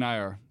Mike and I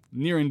are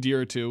near and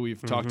dear to.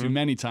 We've talked to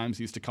many times.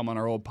 He used to come on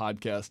our old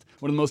podcast.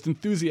 One of the most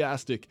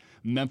enthusiastic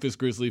Memphis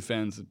Grizzly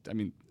fans. I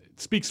mean, it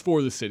speaks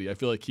for the city. I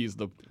feel like he's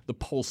the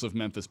pulse of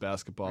Memphis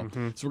basketball. So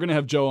we're going to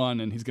have Joe on,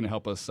 and he's going to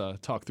help us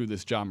talk through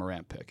this Ja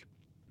Morant pick.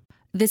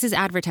 This is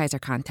advertiser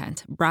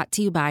content brought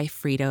to you by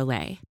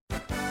Frito-Lay.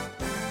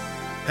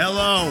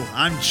 Hello,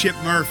 I'm Chip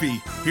Murphy,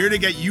 here to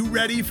get you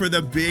ready for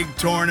the big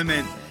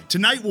tournament.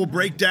 Tonight we'll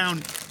break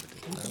down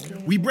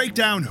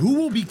who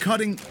will be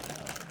cutting.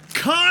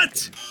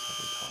 Cut!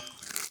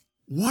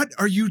 What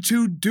are you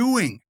two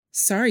doing?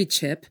 Sorry,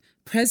 Chip.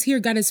 Prez here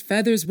got his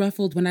feathers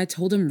ruffled when I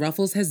told him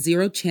Ruffles has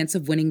 0 chance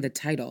of winning the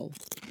title.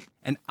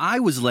 And I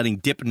was letting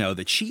Dip know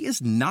that she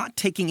is not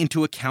taking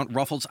into account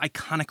Ruffles'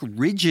 iconic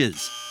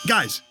ridges.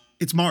 Guys,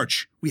 it's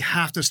March. We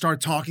have to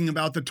start talking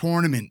about the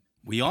tournament.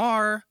 We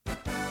are.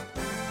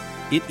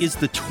 It is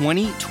the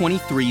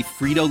 2023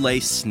 Frito-Lay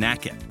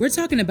Snack It. We're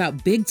talking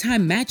about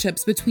big-time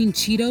matchups between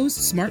Cheetos,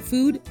 Smart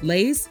Food,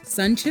 Lay's,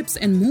 Sun Chips,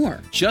 and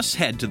more. Just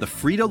head to the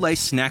Frito-Lay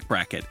Snack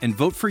Bracket and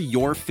vote for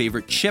your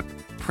favorite chip,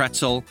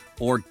 pretzel,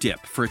 or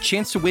dip for a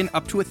chance to win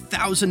up to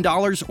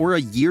 $1,000 or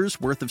a year's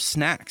worth of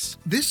snacks.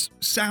 This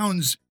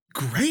sounds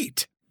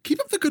great. Keep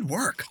up the good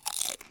work.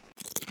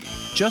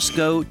 Just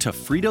go to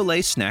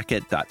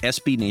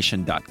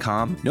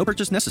fritolaysnackit.sbnation.com. No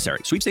purchase necessary.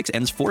 Sweepstakes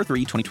ends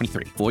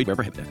 4/3/2023. Void where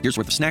prohibited. Year's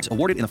worth of snacks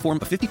awarded in the form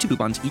of 52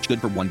 coupons, each good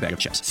for 1 bag of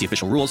chips. See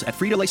official rules at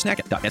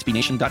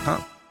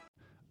fritolaysnackit.sbnation.com. All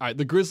right,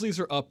 the Grizzlies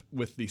are up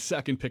with the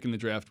 2nd pick in the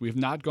draft. We have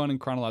not gone in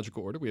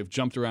chronological order. We have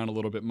jumped around a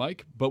little bit,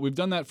 Mike, but we've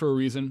done that for a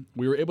reason.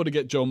 We were able to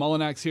get Joe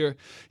Mullinax here.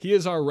 He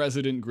is our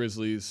resident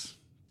Grizzlies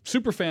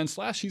superfan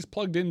 / he's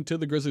plugged into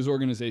the Grizzlies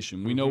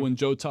organization. We know when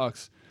Joe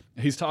talks,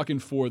 he's talking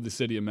for the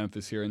city of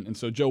Memphis here. And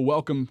so, Joe,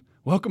 welcome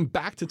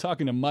back to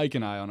talking to Mike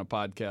and I on a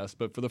podcast,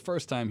 but for the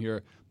first time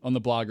here on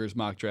the Bloggers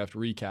Mock Draft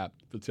Recap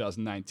for the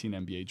 2019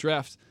 NBA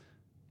Draft.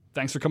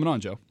 Thanks for coming on,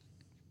 Joe.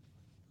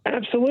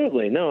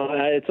 Absolutely. No,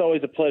 it's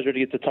always a pleasure to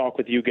get to talk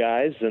with you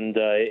guys, and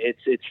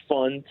it's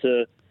fun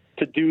to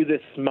do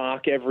this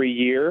mock every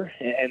year.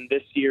 And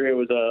this year it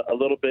was a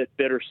little bit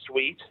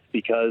bittersweet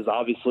because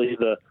obviously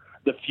the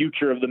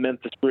future of the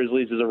Memphis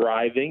Grizzlies is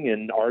arriving,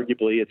 and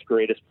arguably its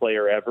greatest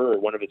player ever, or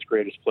one of its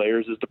greatest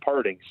players, is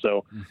departing.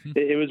 So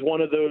it was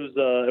one of those,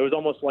 it was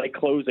almost like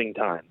Closing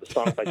Time, the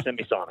song by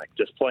Semisonic,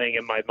 just playing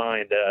in my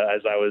mind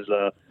as I was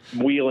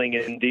wheeling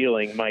and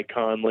dealing Mike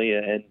Conley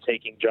and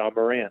taking Ja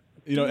Morant.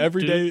 You know,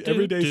 every day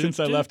since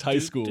I left high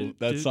school,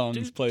 that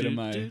song's played in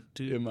my head.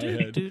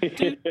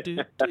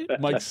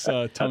 Mike's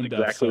tone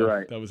deaf. Exactly so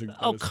right. That was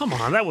Come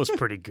on, that was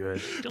pretty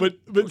good.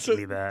 But Don't so, give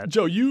me that.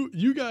 Joe,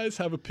 you guys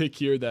have a pick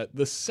here that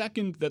the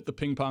second that the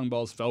ping pong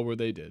balls fell where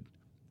they did,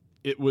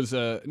 it was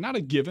not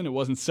a given. It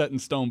wasn't set in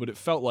stone, but it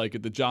felt like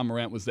it. That Ja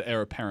Morant was the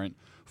heir apparent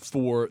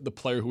for the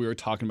player who we were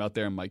talking about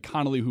there, Mike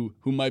Conley, who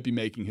might be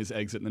making his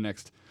exit in the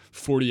next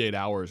 48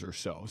 hours or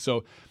so.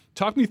 So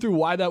talk me through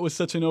why that was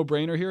such a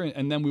no-brainer here,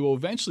 and then we will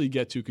eventually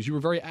get to, because you were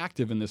very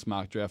active in this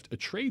mock draft, a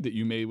trade that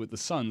you made with the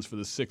Suns for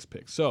the 6th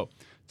pick. So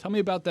tell me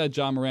about that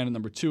Ja Morant at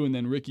number 2, and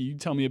then Ricky, you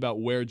tell me about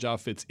where Ja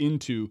fits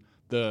into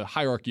the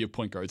hierarchy of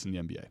point guards in the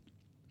NBA.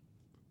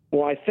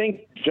 Well, I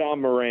think Ja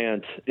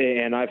Morant,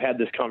 and I've had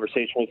this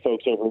conversation with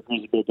folks over at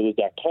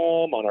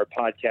GrizzlyBearBlues.com on our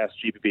podcast,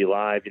 GBB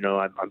Live. You know,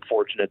 I'm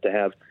fortunate to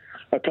have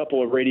a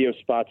couple of radio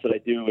spots that I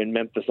do in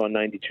Memphis on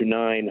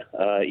 92.9,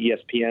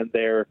 ESPN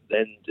there,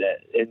 and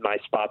in my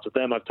spots with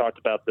them, I've talked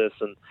about this,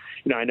 and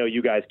I know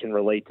you guys can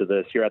relate to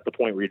this. You're at the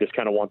point where you just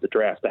kind of want the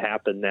draft to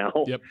happen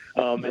now, yep.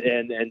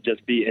 and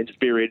just be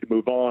ready to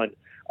move on.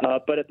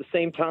 But at the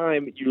same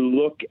time, you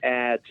look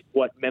at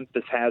what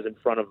Memphis has in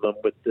front of them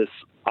with this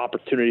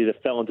opportunity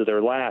that fell into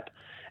their lap,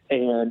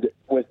 and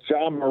with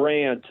Ja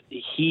Morant,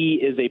 he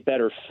is a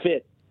better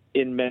fit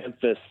in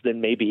Memphis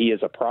than maybe he is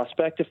a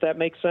prospect, if that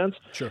makes sense.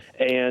 Sure.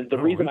 And the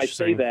reason I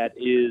say that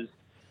is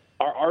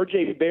our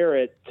RJ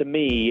Barrett, to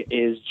me,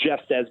 is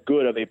just as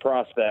good of a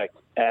prospect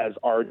as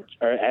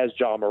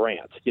Ja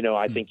Morant.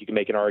 I think you can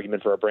make an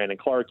argument for a Brandon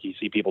Clark. You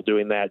see people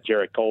doing that,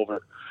 Jarrett Culver,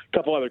 a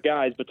couple other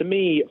guys. But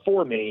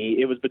for me,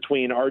 it was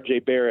between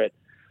RJ Barrett,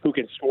 who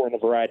can score in a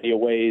variety of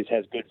ways,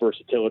 has good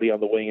versatility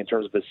on the wing in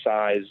terms of his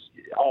size,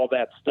 all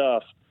that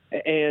stuff,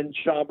 and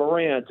Ja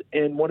Morant.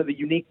 And one of the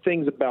unique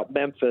things about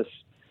Memphis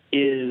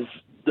is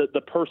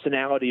the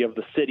personality of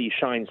the city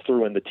shines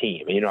through in the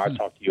team. I've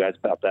talked to you guys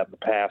about that in the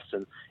past,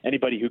 and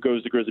anybody who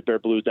goes to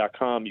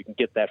GrizzlyBearBlues.com, you can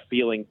get that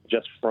feeling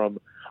just from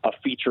a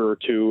feature or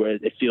two.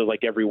 It feels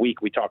like every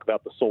week we talk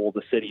about the soul of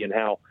the city and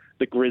how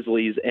the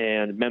Grizzlies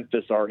and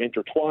Memphis are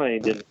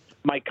intertwined. And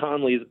Mike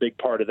Conley is a big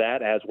part of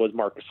that, as was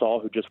Marc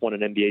Gasol, who just won an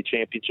NBA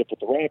championship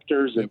with the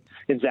Raptors,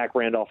 and Zach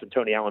Randolph and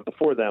Tony Allen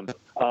before them.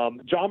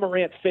 Ja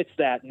Morant fits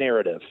that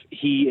narrative.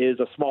 He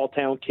is a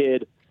small-town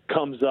kid,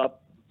 comes up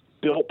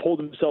pulled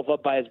himself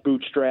up by his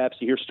bootstraps.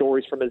 You hear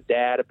stories from his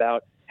dad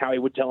about how he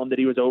would tell him that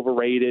he was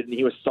overrated and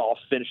he was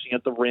soft finishing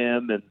at the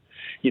rim. And,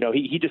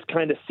 he just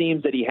kind of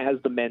seems that he has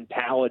the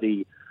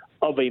mentality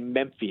of a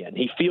Memphian.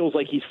 He feels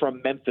like he's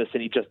from Memphis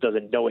and he just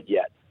doesn't know it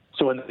yet.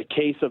 So in the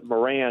case of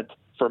Morant,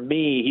 for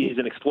me, he's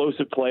an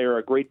explosive player,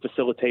 a great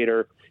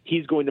facilitator.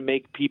 He's going to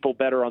make people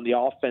better on the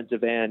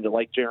offensive end,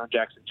 like Jaren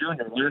Jackson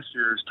Jr., last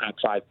year's top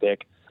 5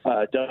 pick,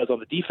 does on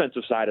the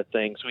defensive side of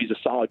things. So he's a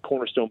solid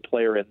cornerstone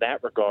player in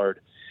that regard.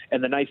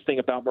 And the nice thing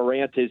about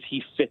Morant is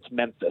he fits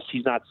Memphis.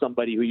 He's not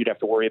somebody who you'd have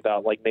to worry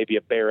about, like maybe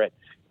a Barrett,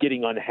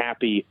 getting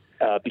unhappy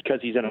because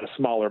he's in a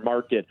smaller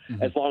market.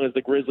 Mm-hmm. As long as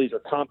the Grizzlies are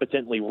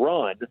competently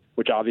run,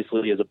 which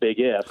obviously is a big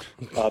if,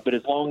 but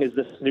as long as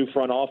this new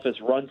front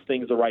office runs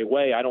things the right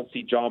way, I don't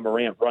see John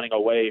Morant running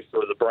away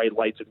for the bright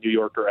lights of New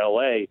York or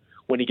L.A.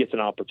 when he gets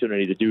an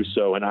opportunity to do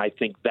so. And I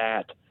think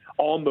that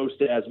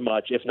almost as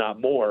much, if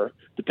not more,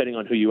 depending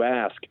on who you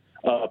ask,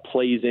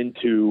 plays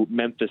into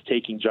Memphis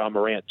taking John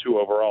Morant 2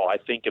 overall. I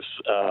think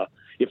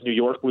if New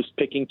York was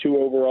picking 2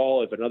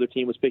 overall, if another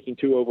team was picking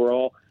 2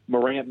 overall,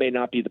 Morant may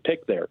not be the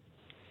pick there.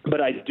 But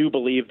I do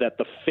believe that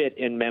the fit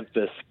in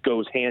Memphis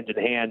goes hand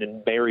in hand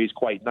and marries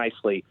quite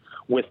nicely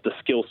with the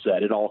skill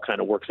set. It all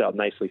kind of works out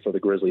nicely for the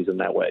Grizzlies in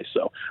that way.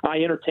 So I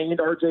entertained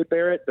R.J.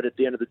 Barrett, but at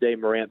the end of the day,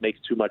 Morant makes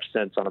too much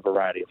sense on a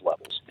variety of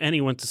levels. And he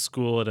went to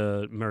school at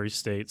a Murray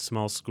State,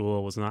 small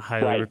school, was not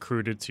highly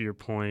recruited, to your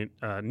point.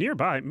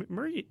 Nearby,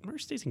 Murray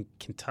State's in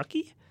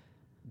Kentucky?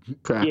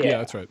 Yeah,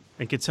 that's right.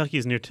 And Kentucky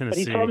is near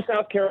Tennessee. But he's from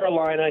South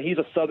Carolina. He's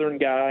a Southern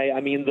guy.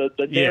 I mean,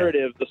 the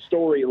narrative, the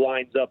story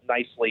lines up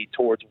nicely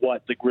towards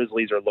what the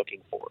Grizzlies are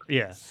looking for.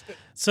 Yeah.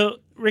 So,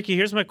 Ricky,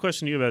 here's my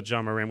question to you about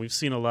John Morant. We've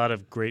seen a lot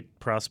of great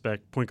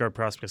point guard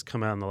prospects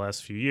come out in the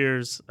last few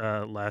years.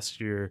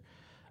 Last year,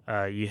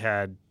 you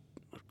had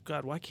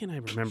God, why can't I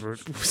remember?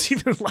 It was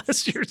even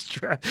last year's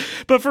draft.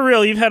 But for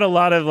real, we've had a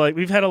lot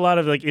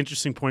of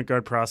interesting point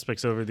guard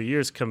prospects over the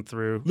years come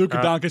through. Luka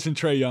Doncic and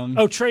Trae Young.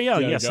 Oh, Trae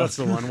Young. Yes, that's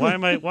the one. Why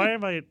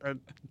am I?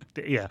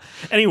 Yeah.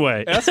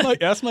 Anyway,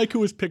 ask Mike, who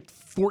was picked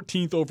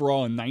 14th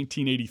overall in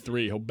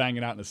 1983. He'll bang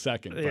it out in a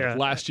second. Yeah.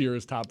 Last year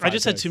is top 5. I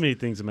just had too many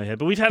things in my head.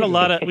 But we've had a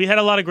lot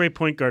of great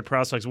point guard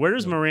prospects. Where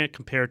does Morant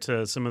compare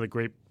to some of the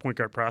great point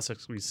guard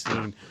prospects we've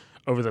seen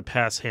over the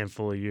past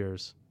handful of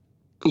years?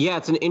 Yeah,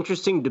 it's an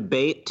interesting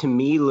debate to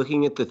me,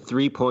 looking at the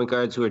 3 point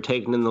guards who were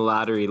taken in the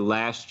lottery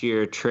last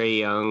year, Trae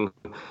Young,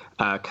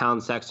 Colin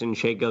Sexton,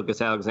 Shai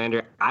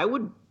Gilgeous-Alexander. I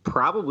would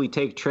probably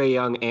take Trae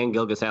Young and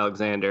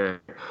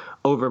Gilgeous-Alexander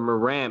over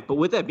Morant. But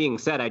with that being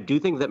said, I do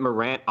think that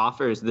Morant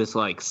offers this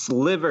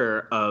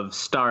sliver of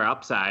star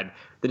upside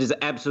that is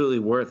absolutely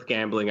worth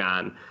gambling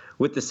on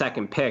with the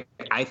second pick.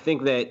 I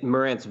think that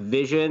Morant's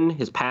vision,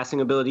 his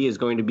passing ability is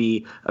going to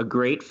be a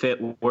great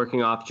fit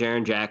working off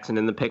Jaren Jackson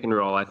in the pick and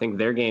roll. I think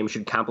their game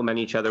should complement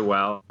each other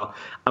well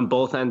on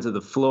both ends of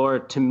the floor.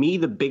 To me,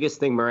 the biggest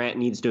thing Morant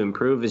needs to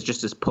improve is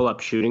just his pull-up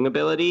shooting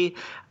ability.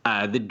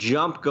 The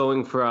jump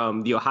going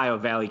from the Ohio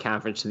Valley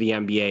Conference to the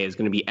NBA is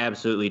going to be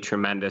absolutely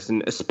tremendous,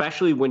 and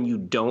especially when you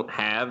don't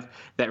have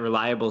that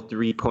reliable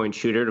three-point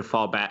shot to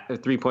fall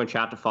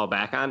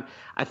back on.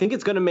 I think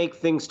it's going to make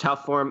things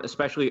tough for him,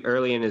 especially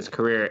early in his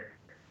career.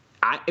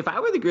 If I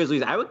were the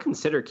Grizzlies, I would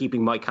consider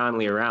keeping Mike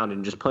Conley around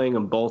and just playing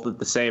them both at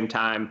the same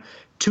time.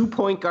 2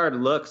 point guard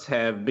looks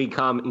have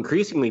become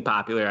increasingly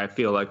popular, I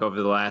feel like, over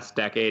the last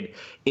decade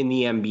in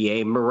the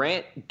NBA.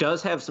 Morant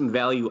does have some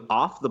value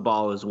off the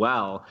ball as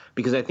well,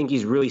 because I think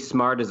he's really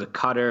smart as a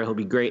cutter. He'll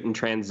be great in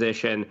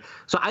transition.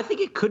 So I think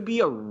it could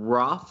be a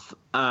rough,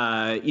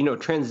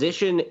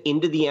 transition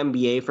into the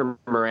NBA for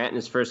Morant in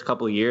his first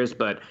couple of years,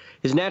 but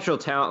his natural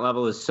talent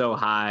level is so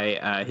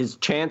high. His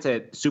chance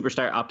at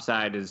superstar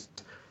upside is,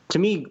 to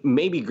me,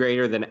 maybe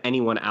greater than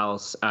anyone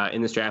else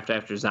in this draft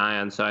after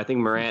Zion. So I think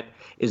Morant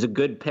is a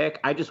good pick.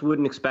 I just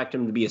wouldn't expect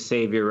him to be a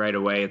savior right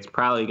away. It's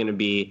probably going to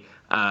be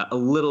a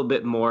little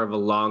bit more of a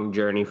long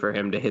journey for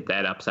him to hit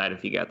that upside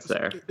if he gets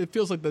there. It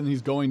feels like then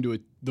he's going to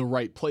the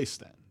right place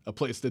then, a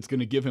place that's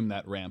going to give him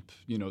that ramp,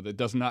 that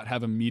does not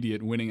have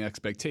immediate winning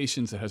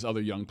expectations, that has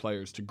other young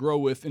players to grow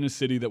with in a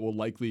city that will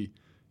likely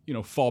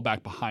fall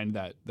back behind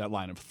that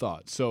line of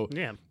thought. So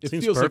yeah, it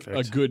feels perfect.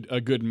 Like a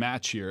good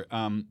match here.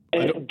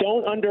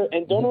 Don't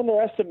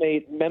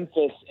underestimate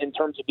Memphis in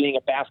terms of being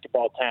a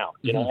basketball town.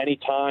 Any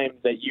time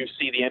that you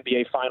see the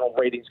NBA final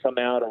ratings come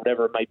out or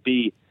whatever it might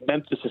be,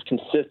 Memphis is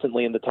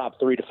consistently in the top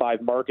 3 to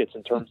 5 markets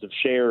in terms of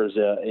shares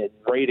and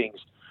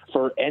ratings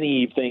for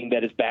anything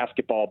that is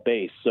basketball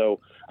based. So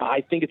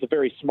I think it's a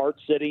very smart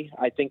city.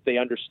 I think they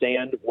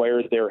understand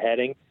where they're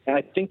heading. And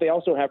I think they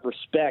also have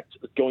respect,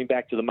 going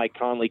back to the Mike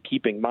Conley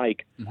keeping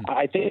Mike. Mm-hmm.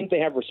 I think they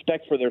have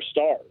respect for their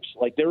stars.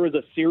 Like, there was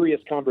a serious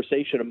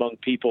conversation among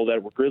people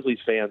that were Grizzlies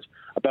fans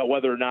about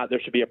whether or not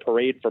there should be a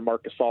parade for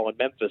Marc Gasol in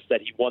Memphis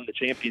that he won the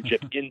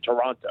championship in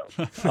Toronto.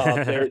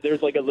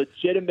 There's like a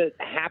legitimate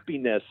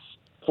happiness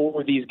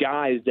for these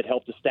guys that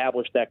helped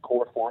establish that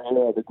core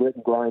formula, the grit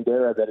and grind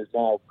era that has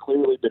now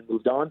clearly been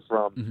moved on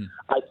from. Mm-hmm.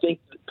 I think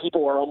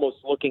people are almost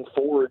looking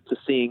forward to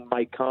seeing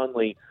Mike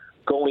Conley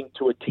going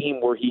to a team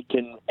where he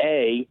can,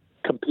 A,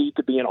 compete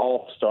to be an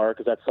all-star,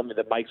 because that's something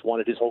that Mike's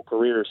wanted his whole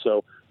career.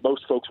 So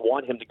most folks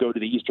want him to go to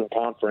the Eastern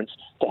Conference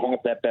to have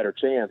that better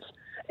chance.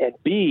 And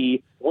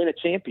B, win a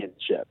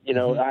championship.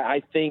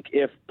 I think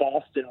if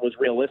Boston was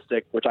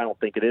realistic, which I don't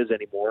think it is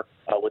anymore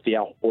with the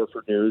Al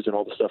Horford news and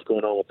all the stuff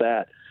going on with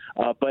that,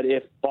 but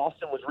if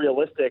Boston was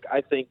realistic,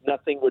 I think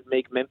nothing would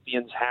make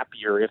Memphians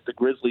happier if the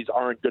Grizzlies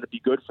aren't going to be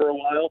good for a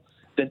while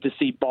than to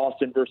see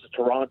Boston versus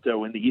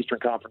Toronto in the Eastern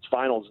Conference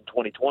Finals in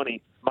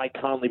 2020, Mike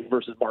Conley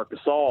versus Marc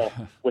Gasol,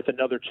 with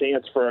another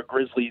chance for a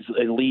Grizzlies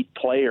elite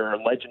player,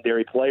 a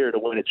legendary player, to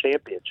win a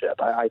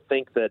championship. I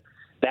think that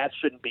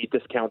shouldn't be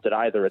discounted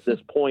either. At this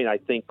point, I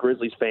think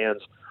Grizzlies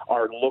fans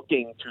are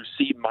looking to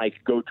see Mike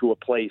go to a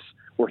place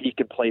where he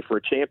can play for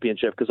a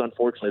championship, because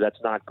unfortunately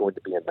that's not going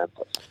to be in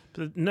Memphis.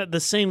 But the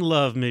same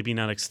love maybe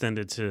not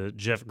extended to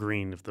Jeff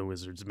Green if the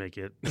Wizards make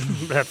it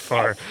that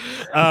far.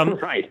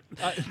 Right.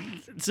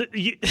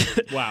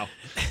 Wow.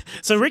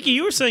 So, Ricky,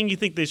 you were saying you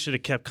think they should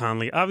have kept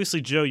Conley. Obviously,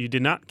 Joe, you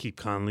did not keep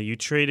Conley. You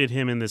traded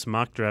him in this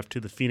mock draft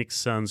to the Phoenix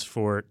Suns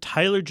for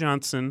Tyler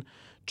Johnson,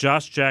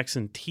 Josh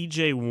Jackson,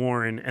 T.J.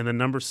 Warren, and the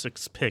number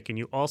 6 pick, and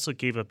you also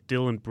gave up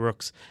Dillon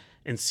Brooks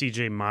and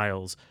C.J.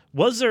 Miles.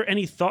 Was there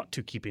any thought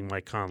to keeping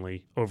Mike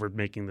Conley over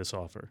taking this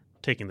offer?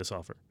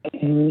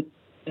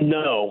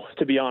 No,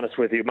 to be honest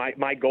with you.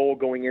 My goal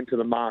going into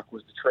the mock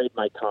was to trade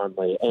Mike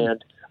Conley,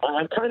 and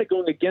I'm kind of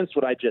going against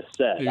what I just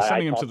said. You're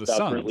sending him to the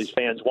Suns. Grizzlies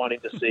fans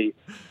wanting to see.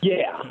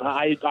 Yeah,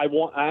 I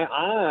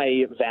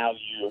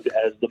valued,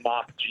 as the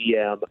mock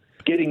GM,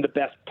 getting the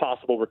best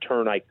possible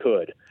return I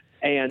could.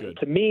 And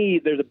to me,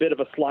 there's a bit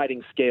of a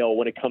sliding scale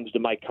when it comes to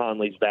Mike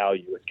Conley's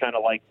value. It's kind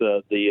of like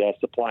the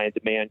supply and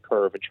demand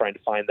curve and trying to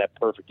find that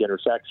perfect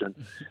intersection.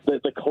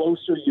 The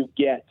closer you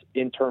get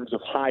in terms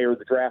of higher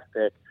the draft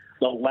pick,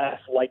 the less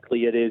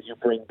likely it is you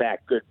bring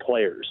back good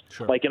players.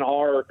 Sure. Like in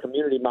our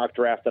community mock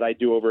draft that I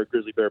do over at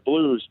Grizzly Bear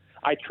Blues,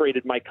 I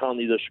traded Mike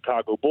Conley to the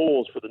Chicago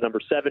Bulls for the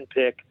number 7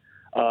 pick,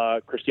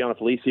 Cristiano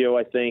Felicio,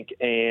 I think,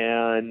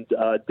 and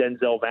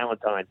Denzel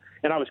Valentine.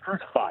 And I was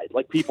crucified.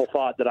 Like, people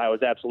thought that I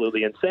was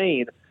absolutely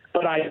insane,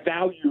 but I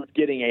valued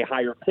getting a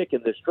higher pick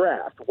in this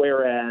draft.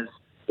 Whereas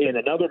in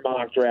another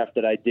mock draft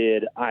that I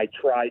did, I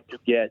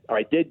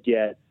did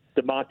get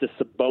Domantas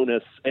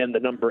Sabonis and the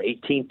number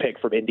 18 pick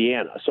from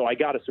Indiana. So I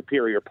got a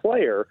superior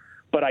player,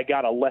 but I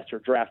got a lesser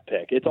draft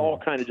pick. It's all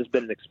kind of just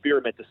been an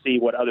experiment to see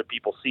what other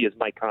people see as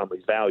Mike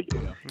Conley's value.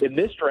 In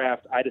this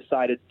draft, I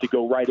decided to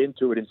go right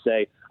into it and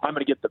say, I'm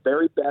going to get the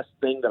very best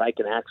thing that I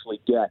can actually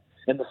get.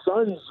 And the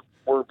Suns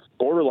were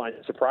borderline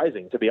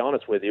surprising, to be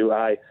honest with you.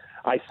 I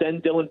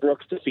send Dillon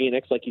Brooks to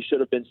Phoenix like he should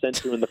have been sent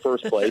to in the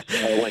first place,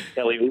 like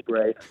Kelly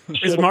Oubre.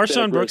 Is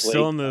Marshawn Brooks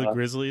still in the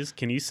Grizzlies?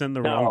 Can you send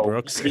the wrong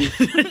Brooks?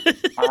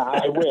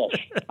 I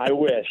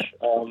wish.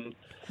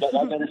 That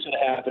never should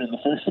have happened in the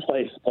first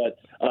place.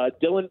 But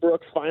Dillon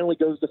Brooks finally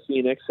goes to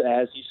Phoenix,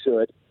 as he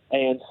should,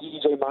 and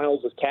C.J.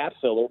 Miles is cap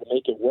filler to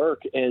make it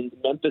work. And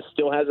Memphis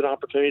still has an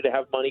opportunity to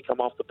have money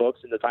come off the books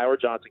in the Tyler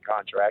Johnson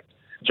contract.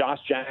 Josh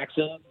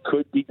Jackson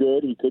could be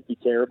good. He could be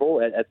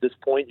terrible. At this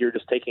point, you're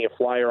just taking a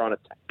flyer on a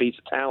piece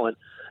of talent.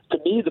 To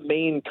me, the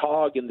main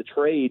cog in the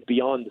trade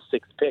beyond the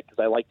 6th pick,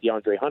 because I like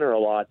DeAndre Hunter a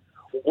lot,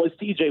 was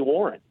T.J.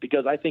 Warren,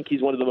 because I think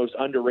he's one of the most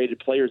underrated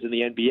players in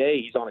the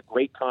NBA. He's on a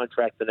great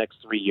contract the next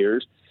 3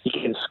 years. He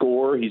can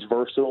score. He's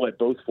versatile at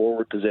both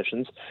forward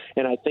positions.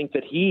 And I think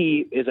that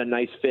he is a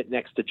nice fit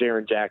next to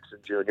Jaren Jackson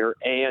Jr.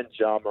 and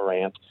Ja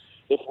Morant.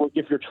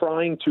 If you're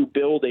trying to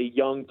build a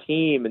young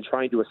team and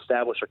trying to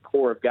establish a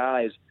core of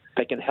guys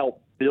that can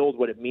help build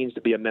what it means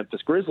to be a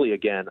Memphis Grizzly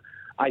again,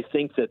 I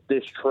think that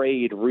this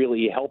trade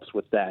really helps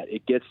with that.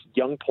 It gets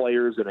young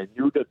players in a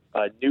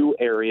new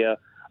area,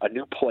 a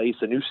new place,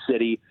 a new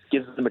city,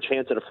 gives them a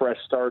chance at a fresh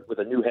start with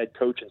a new head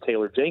coach in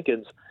Taylor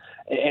Jenkins.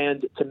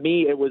 And to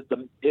me,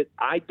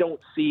 I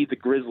don't see the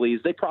Grizzlies.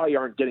 They probably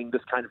aren't getting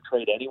this kind of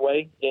trade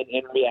anyway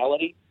in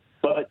reality.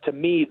 But to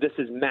me, this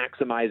is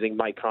maximizing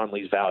Mike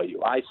Conley's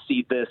value. I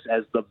see this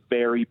as the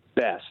very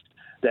best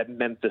that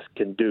Memphis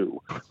can do.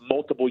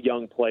 Multiple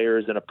young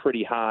players and a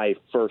pretty high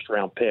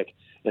first-round pick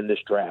in this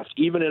draft.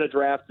 Even in a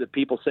draft that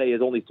people say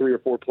is only 3 or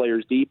 4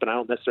 players deep, and I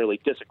don't necessarily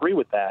disagree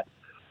with that.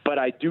 But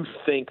I do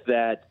think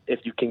that if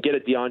you can get a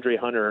DeAndre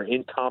Hunter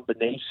in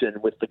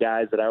combination with the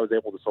guys that I was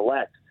able to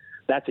select,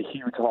 that's a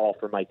huge haul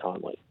for Mike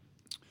Conley.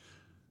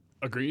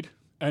 Agreed.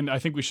 And I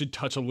think we should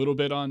touch a little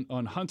bit on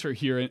Hunter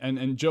here.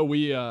 And Joe,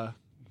 we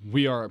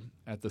are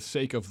at the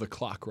sake of the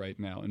clock right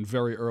now and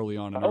very early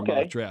on in our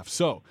mock draft.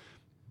 So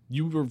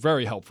you were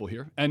very helpful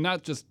here. And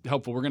not just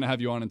helpful, we're going to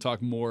have you on and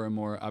talk more and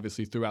more,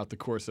 obviously, throughout the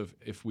course of,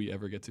 if we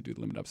ever get to do the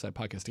Limited Upside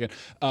podcast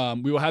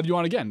again. We will have you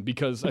on again,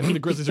 because I think the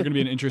Grizzlies are going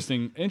to be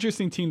an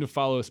interesting team to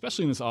follow,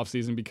 especially in this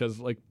offseason, because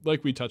like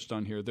we touched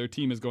on here, their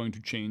team is going to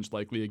change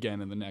likely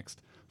again in the next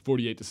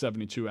 48 to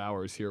 72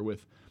 hours here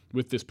with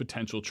this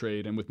potential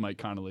trade and with Mike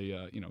Conley,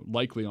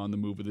 likely on the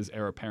move with his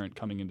heir apparent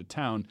coming into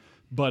town.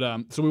 But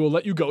so we will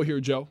let you go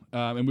here, Joe,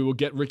 and we will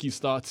get Ricky's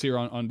thoughts here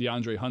on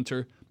DeAndre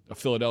Hunter, a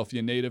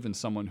Philadelphia native and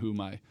someone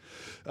whom I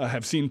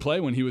have seen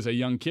play when he was a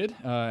young kid,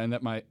 and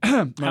that my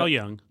how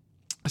young?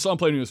 I saw him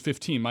play when he was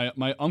 15.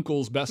 My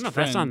uncle's best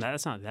friend.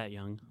 That's not that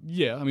young.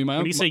 Yeah, I mean, my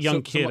when you say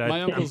young kid,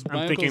 my uncle's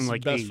thinking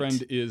like best 8.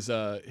 friend is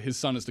his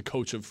son is the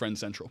coach of Friend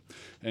Central,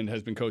 and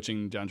has been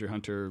coaching DeAndre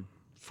Hunter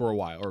for a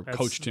while, or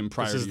coached him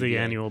prior. This is to the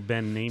UVA. annual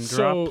Ben name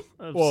drop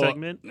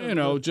segment. You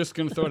know, just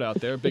gonna throw it out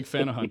there. Big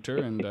fan of Hunter,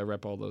 and I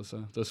rep all those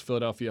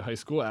Philadelphia high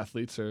school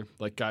athletes are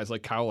like guys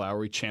like Kyle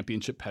Lowry,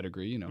 championship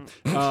pedigree. You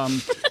know,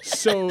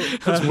 so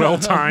that's well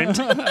timed.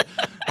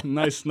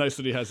 Nice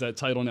that he has that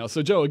title now.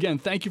 So Joe, again,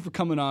 thank you for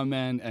coming on,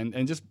 man,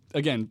 and just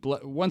again,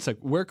 one sec.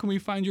 Where can we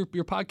find your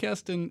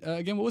podcast? And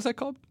again, what was that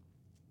called?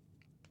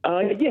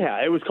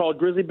 Yeah, it was called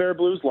Grizzly Bear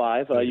Blues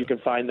Live. You can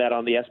find that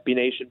on the SB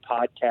Nation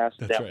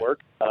Podcast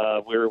Network.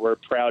 Right. We're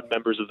proud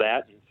members of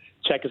that.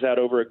 Check us out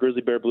over at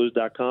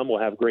grizzlybearblues.com. We'll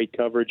have great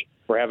coverage.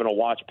 We're having a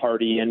watch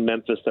party in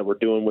Memphis that we're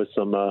doing with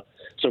some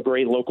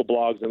great local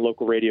blogs and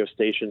local radio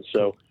stations.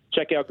 So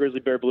check out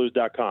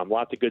grizzlybearblues.com.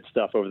 Lots of good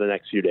stuff over the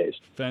next few days.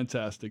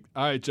 Fantastic.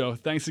 All right, Joe.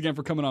 Thanks again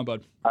for coming on,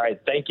 bud. All right.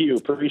 Thank you.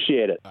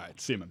 Appreciate it. All right.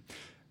 See you, man.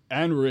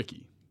 And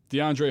Ricky.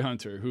 DeAndre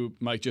Hunter, who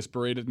Mike just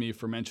berated me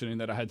for mentioning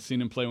that I had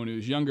seen him play when he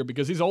was younger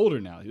because he's older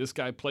now. This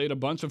guy played a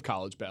bunch of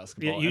college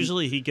basketball. Yeah,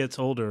 usually he gets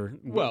older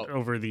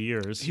over the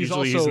years. He's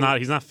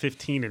not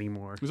 15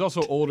 anymore. He's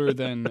also older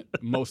than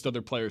most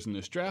other players in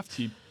this draft.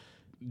 He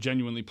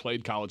genuinely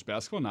played college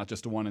basketball, not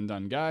just a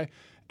one-and-done guy,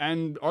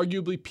 and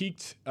arguably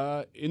peaked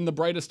in the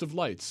brightest of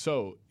lights.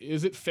 So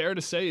is it fair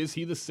to say, is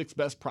he the 6th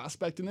best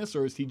prospect in this,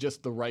 or is he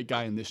just the right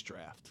guy in this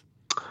draft?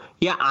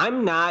 Yeah,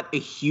 I'm not a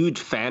huge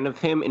fan of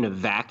him in a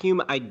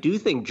vacuum. I do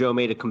think Joe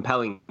made a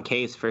compelling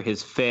case for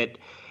his fit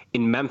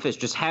in Memphis,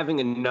 just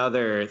having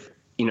another,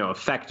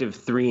 effective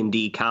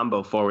 3-and-D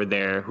combo forward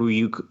there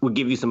who would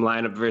give you some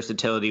lineup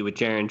versatility with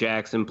Jaren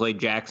Jackson, play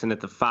Jackson at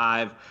the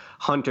 5,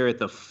 Hunter at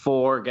the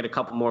 4, get a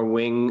couple more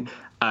wing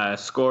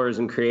scorers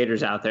and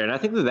creators out there. And I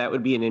think that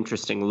would be an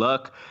interesting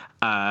look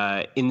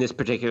in this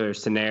particular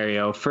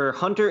scenario. For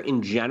Hunter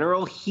in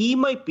general, he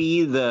might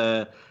be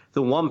the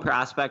one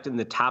prospect in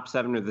the top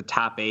 7 or the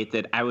top 8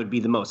 that I would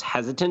be the most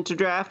hesitant to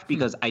draft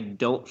because I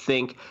don't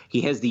think he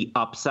has the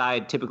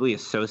upside typically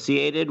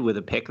associated with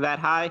a pick that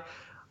high.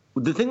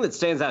 The thing that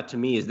stands out to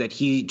me is that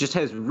he just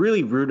has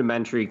really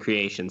rudimentary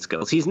creation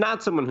skills. He's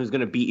not someone who's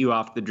going to beat you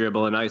off the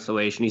dribble in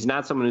isolation. He's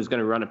not someone who's going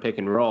to run a pick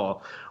and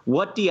roll.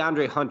 What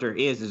DeAndre Hunter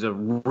is a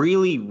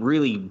really,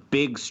 really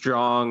big,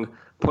 strong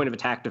point of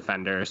attack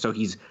defender. So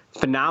he's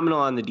phenomenal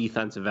on the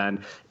defensive end.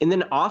 And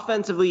then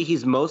offensively,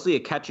 he's mostly a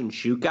catch and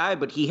shoot guy,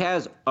 but he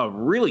has a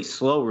really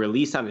slow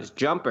release on his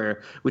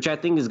jumper, which I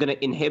think is going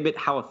to inhibit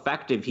how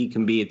effective he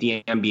can be at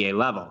the NBA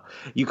level.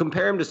 You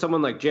compare him to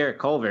someone like Jarrett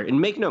Culver, and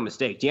make no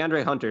mistake,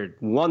 DeAndre Hunter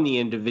won the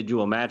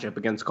individual matchup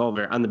against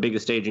Culver on the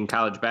biggest stage in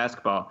college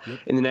basketball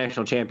in the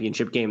national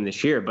championship game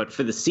this year. But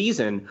for the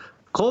season,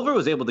 Culver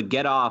was able to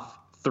get off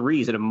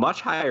threes at a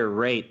much higher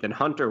rate than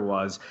Hunter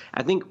was.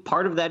 I think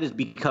part of that is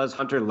because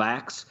Hunter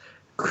lacks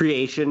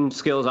creation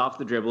skills off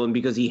the dribble and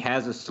because he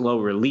has a slow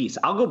release.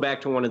 I'll go back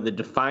to one of the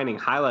defining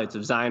highlights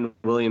of Zion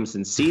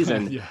Williamson's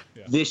season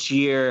this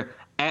year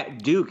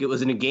at Duke. It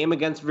was in a game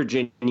against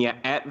Virginia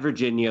at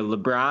Virginia.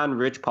 LeBron,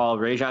 Rich Paul,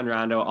 Rajon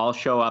Rondo all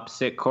show up,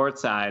 sit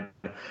courtside.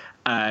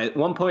 At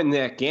one point in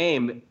that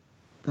game,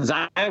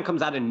 Zion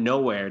comes out of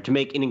nowhere to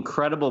make an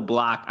incredible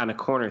block on a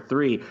corner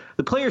 3.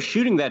 The player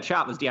shooting that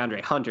shot was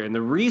DeAndre Hunter. And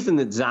the reason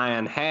that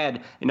Zion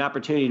had an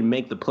opportunity to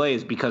make the play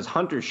is because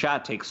Hunter's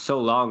shot takes so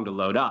long to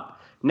load up.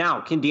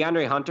 Now, can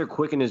DeAndre Hunter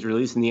quicken his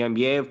release in the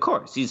NBA? Of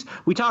course.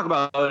 We talk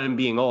about him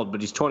being old,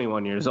 but he's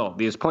 21 years old.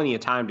 He has plenty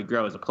of time to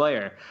grow as a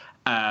player.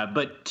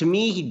 But to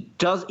me,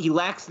 he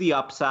lacks the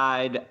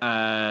upside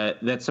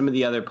that some of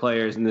the other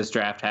players in this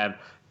draft have,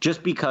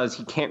 just because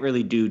he can't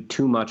really do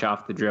too much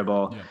off the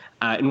dribble. Yeah.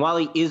 And while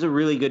he is a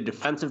really good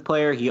defensive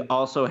player, he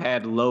also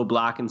had low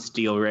block and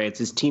steal rates.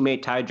 His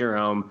teammate Ty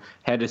Jerome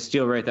had a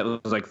steal rate that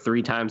was like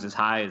 3 times as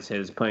high as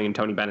his, playing in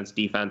Tony Bennett's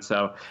defense.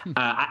 So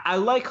I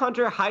like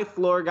Hunter, high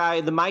floor guy.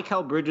 The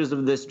Mikal Bridges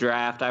of this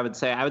draft, I would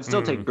say. I would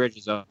still take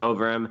Bridges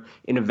over him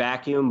in a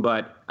vacuum,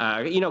 but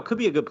could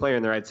be a good player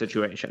in the right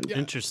situation. Yeah.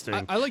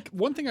 Interesting. I like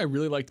one thing I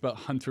really liked about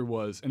Hunter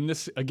was, and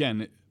this,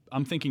 again,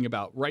 I'm thinking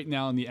about right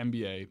now in the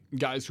NBA,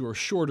 guys who are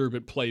shorter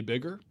but play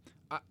bigger.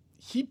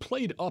 He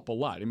played up a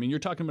lot. I mean, you're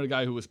talking about a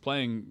guy who was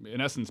playing, in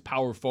essence,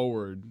 power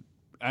forward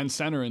and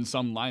center in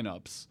some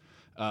lineups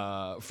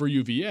for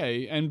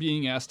UVA and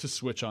being asked to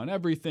switch on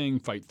everything,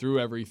 fight through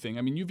everything.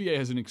 I mean, UVA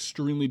has an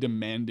extremely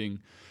demanding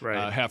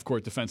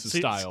half-court defensive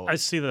style. I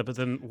see that, but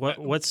then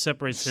what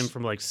separates him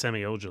from, like,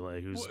 Semi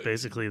Ojeleye, who's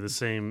basically the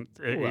same?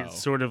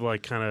 It's sort of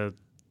like kind of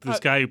this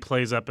guy who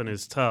plays up and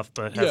is tough,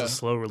 but has a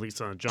slow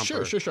release on a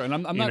jumper. Sure. And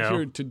I'm not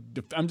here to.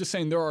 I'm just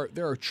saying there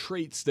are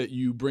traits that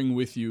you bring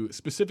with you,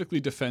 specifically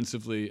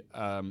defensively.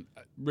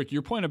 Rick,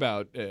 your point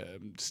about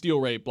steal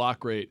rate,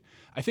 block rate.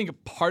 I think a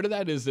part of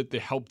that is that the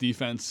help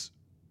defense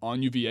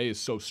on UVA is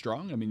so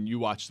strong. I mean, you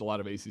watched a lot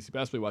of ACC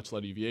basketball, you watched a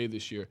lot of UVA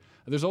this year.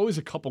 There's always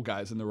a couple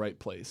guys in the right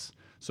place.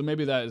 So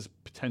maybe that is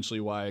potentially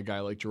why a guy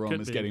like Jerome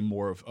is getting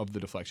more of the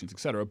deflections, et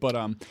cetera. But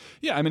I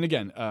mean,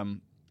 again.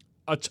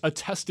 a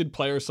tested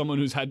player, someone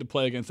who's had to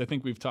play against. I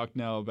think we've talked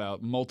now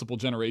about multiple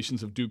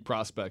generations of Duke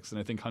prospects, and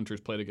I think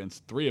Hunter's played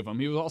against 3 of them.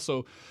 He was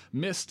also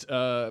missed.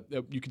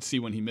 You could see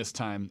when he missed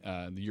time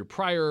the year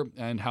prior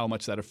and how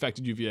much that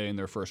affected UVA in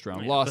their first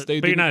round loss.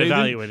 But you're not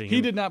evaluating him.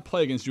 He did not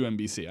play against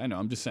UMBC. I know.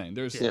 I'm just saying.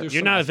 There's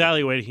you're not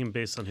evaluating him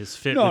based on his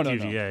fit with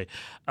UVA.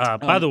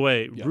 By the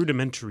way,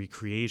 rudimentary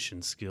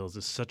creation skills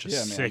is such a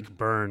sick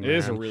burn. It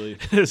is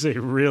a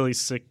really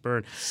sick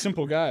burn.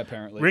 Simple guy,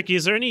 apparently. Ricky,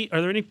 are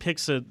there any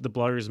picks that the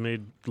bloggers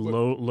made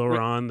lower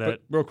on that?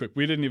 But real quick,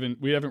 we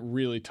haven't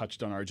really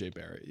touched on RJ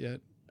Barrett yet.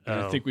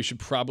 I think we should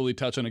probably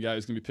touch on a guy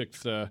who's going to be picked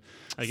third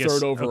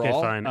overall. Okay,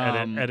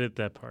 fine. Edit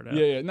that part out.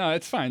 Yeah. No,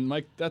 it's fine,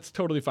 Mike. That's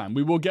totally fine.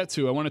 We will get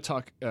to. I want to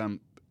talk.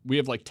 We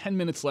have like 10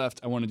 minutes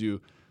left. I want to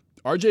do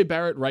RJ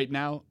Barrett right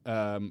now.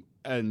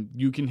 And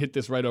you can hit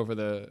this right over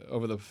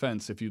the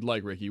fence if you'd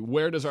like, Ricky.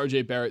 Where does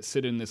RJ Barrett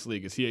sit in this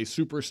league? Is he a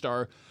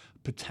superstar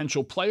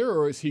potential player,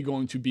 or is he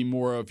going to be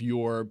more of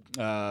your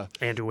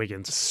Andrew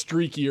Wiggins,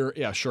 streakier?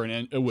 Yeah, sure,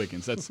 and a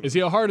Wiggins. Is he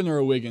a Harden or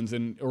a Wiggins,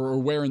 or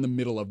where in the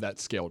middle of that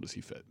scale does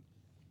he fit?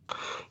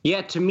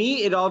 Yeah, to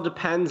me, it all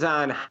depends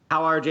on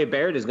how RJ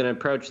Barrett is going to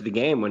approach the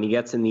game when he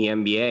gets in the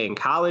NBA. In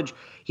college,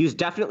 he was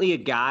definitely a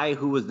guy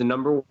who was the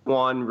number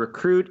 1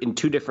 recruit in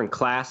 2 different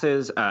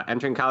classes.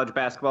 Entering college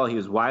basketball, he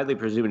was widely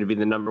presumed to be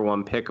the number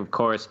 1 pick, of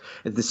course,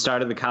 at the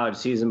start of the college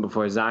season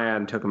before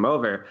Zion took him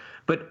over.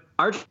 But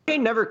RJ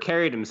never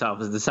carried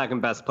himself as the second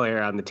best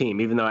player on the team,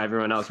 even though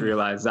everyone else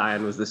realized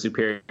Zion was the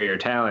superior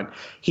talent.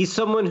 He's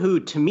someone who,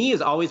 to me,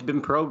 has always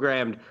been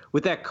programmed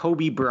with that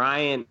Kobe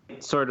Bryant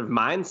sort of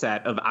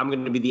mindset of I'm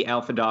going to be the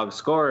alpha dog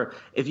scorer.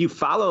 If you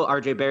follow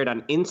RJ Barrett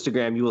on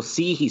Instagram, you will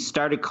see he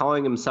started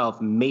calling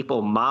himself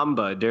Maple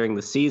Mamba during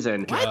the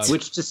season,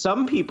 which to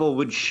some people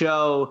would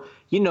show,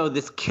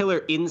 this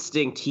killer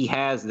instinct he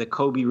has that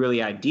Kobe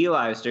really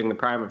idealized during the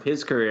prime of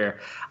his career.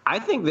 I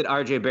think that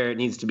RJ Barrett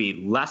needs to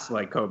be less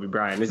like Kobe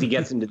Bryant as he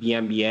gets into the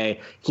NBA.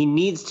 He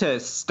needs to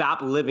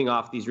stop living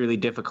off these really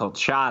difficult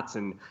shots.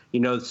 And,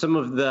 some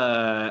of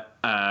the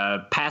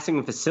passing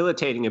and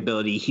facilitating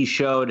ability he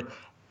showed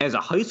as a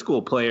high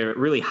school player,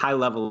 really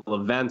high-level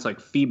events like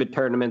FIBA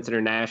tournaments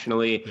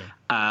internationally,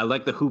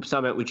 like the Hoop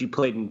Summit, which he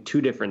played in 2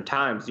 different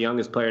times, the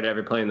youngest player to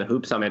ever play in the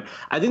Hoop Summit.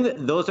 I think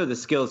that those are the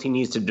skills he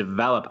needs to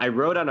develop. I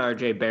wrote on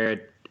RJ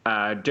Barrett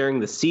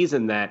during the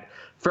season that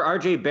for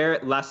RJ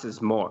Barrett, less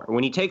is more.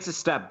 When he takes a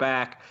step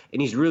back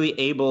and he's really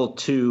able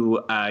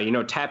to,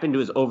 tap into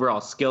his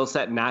overall skill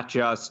set, not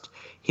just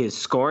his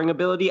scoring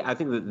ability, I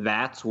think that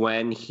that's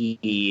when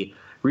he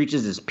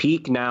reaches his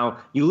peak. Now,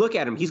 you look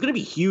at him, he's going to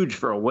be huge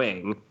for a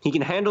wing. He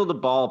can handle the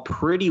ball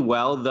pretty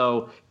well,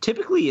 though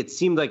typically it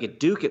seemed like at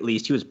Duke, at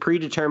least, he was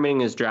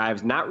predetermining his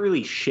drives, not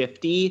really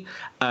shifty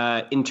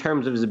in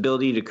terms of his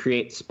ability to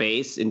create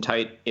space in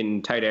tight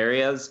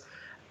areas.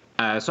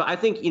 So I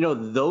think,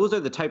 those are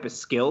the type of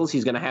skills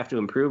he's going to have to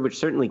improve, which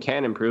certainly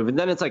can improve. And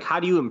then it's like, how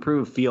do you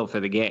improve feel for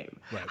the game?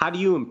 Right. How do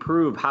you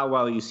improve how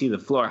well you see the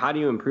floor? How do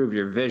you improve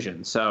your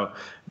vision? So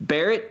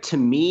Barrett, to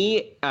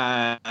me,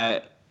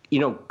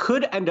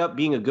 could end up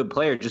being a good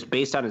player just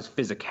based on his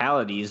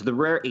physicality. He's the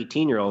rare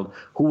 18-year-old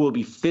who will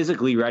be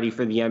physically ready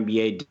for the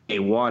NBA day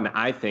one,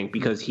 I think,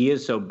 because he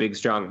is so big,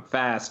 strong, and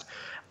fast.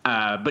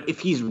 But if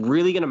he's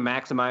really going to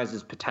maximize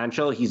his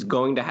potential, he's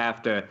going to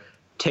have to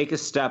take a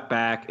step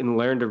back and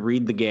learn to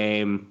read the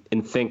game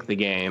and think the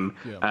game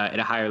at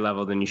a higher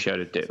level than you showed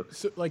it to.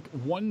 So,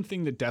 one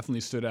thing that definitely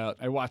stood out,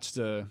 I watched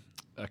a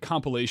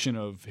compilation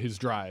of his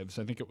drives.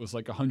 I think it was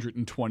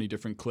 120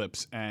 different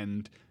clips,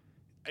 and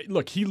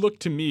look, he looked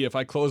to me, if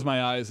I closed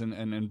my eyes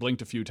and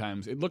blinked a few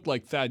times, it looked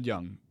like Thad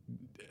Young,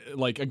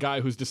 like a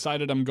guy who's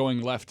decided I'm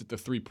going left at the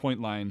three-point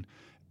line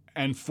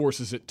and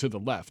forces it to the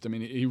left. I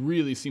mean, he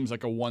really seems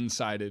like a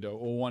one-sided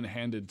or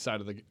one-handed side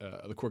of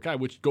the court guy,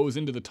 which goes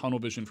into the tunnel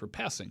vision for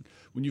passing.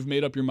 When you've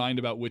made up your mind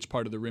about which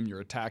part of the rim you're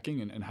attacking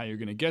and how you're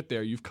going to get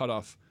there, you've cut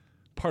off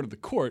part of the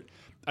court.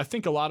 I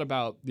think a lot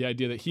about the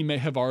idea that he may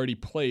have already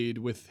played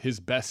with his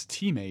best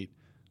teammate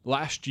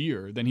last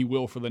year than he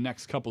will for the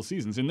next couple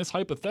seasons. In this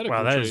hypothetical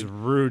trade... Wow, that is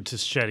rude to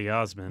Cedi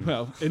Osman.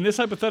 Well, in this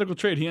hypothetical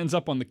trade, he ends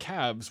up on the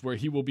Cavs, where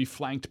he will be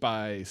flanked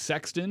by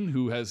Sexton,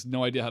 who has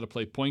no idea how to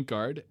play point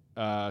guard,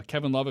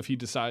 Kevin Love if he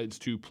decides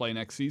to play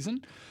next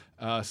season.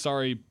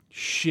 Sorry,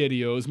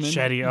 Cedi Osman.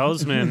 Cedi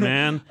Osman,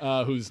 man.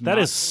 That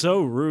is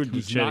so rude to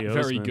Cedi Osman. Not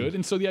very good.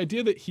 And so the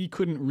idea that he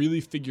couldn't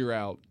really figure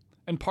out,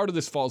 and part of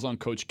this falls on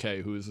Coach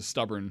K, who is a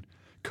stubborn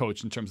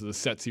coach in terms of the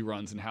sets he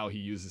runs and how he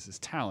uses his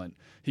talent.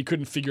 He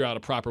couldn't figure out a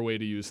proper way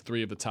to use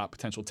 3 of the top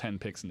potential 10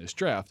 picks in this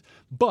draft.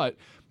 But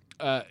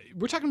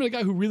we're talking about a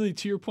guy who really,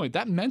 to your point,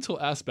 that mental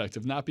aspect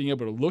of not being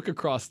able to look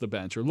across the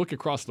bench or look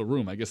across the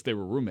room, I guess they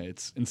were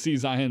roommates, and see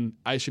Zion,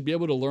 I should be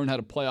able to learn how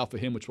to play off of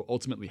him, which will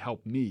ultimately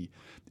help me.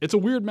 It's a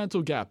weird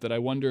mental gap that I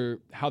wonder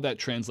how that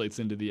translates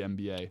into the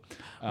NBA.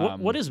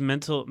 What is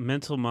mental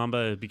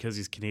Mamba because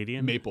he's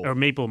Canadian?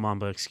 Maple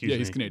Mamba, excuse me. Yeah,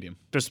 he's Canadian.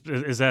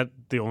 Is that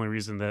the only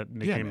reason that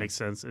nickname makes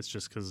sense? It's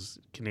just because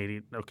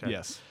Canadian? Okay.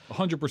 Yes,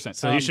 100%.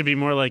 So he should be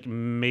more like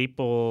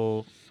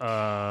Maple...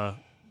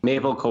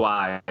 Maple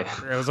Kawhi.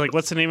 I was like,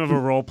 what's the name of a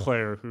role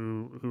player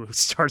who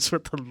starts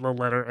with the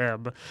letter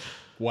M?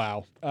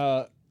 Wow.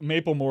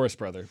 Maple Morris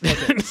brother.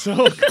 Okay,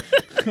 so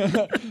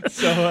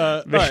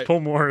Maple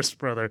Morris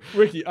brother.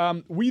 Ricky,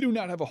 we do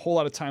not have a whole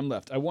lot of time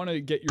left. I want to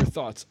get your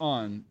thoughts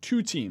on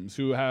two teams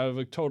who have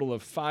a total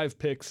of 5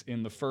 picks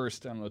in the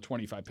first,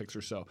 25 picks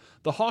or so.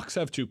 The Hawks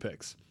have 2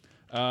 picks.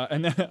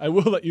 And then I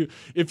will let you,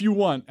 if you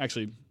want,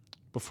 actually,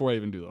 before I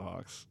even do the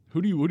Hawks,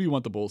 who do you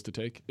want the Bulls to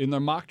take? In their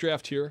mock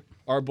draft here,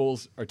 our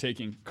Bulls are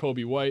taking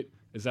Coby White.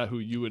 Is that who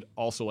you would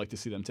also like to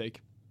see them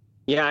take?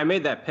 Yeah, I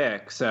made that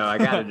pick, so I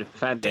got to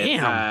defend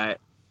it.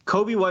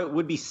 Coby White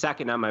would be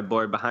second on my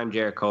board behind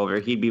Jarrett Culver.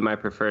 He'd be my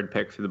preferred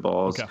pick for the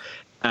Bulls.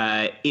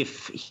 Okay.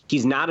 If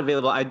he's not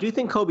available, I do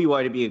think Coby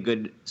White would be a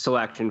good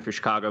selection for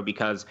Chicago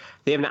because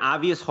they have an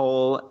obvious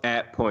hole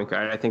at point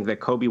guard. I think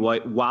that Coby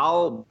White,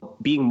 while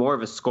being more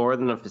of a scorer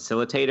than a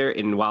facilitator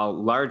and while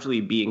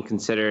largely being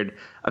considered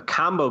a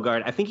combo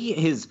guard, I think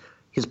his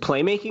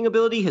playmaking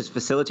ability, his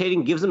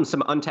facilitating, gives him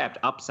some untapped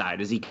upside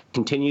as he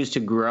continues to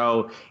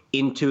grow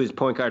into his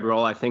point guard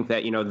role. I think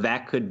that,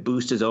 that could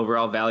boost his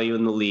overall value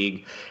in the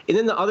league. And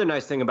then the other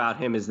nice thing about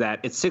him is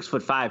that at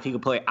 6'5", he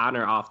could play on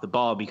or off the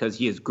ball because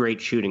he has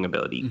great shooting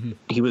ability. Mm-hmm.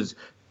 He was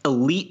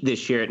elite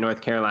this year at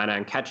North Carolina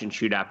on catch and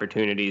shoot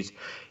opportunities.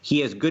 He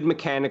has good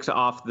mechanics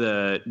off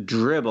the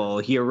dribble.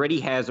 He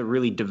already has a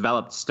really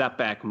developed step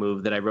back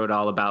move that I wrote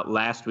all about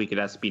last week at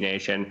SB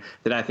Nation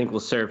that I think will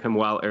serve him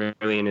well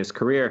early in his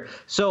career.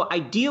 So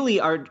ideally,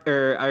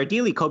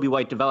 Coby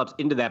White develops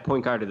into that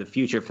point guard of the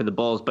future for the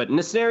Bulls. But in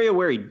a scenario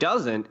where he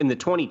doesn't, in the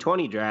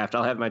 2020 draft,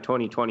 I'll have my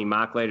 2020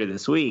 mock later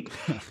this week,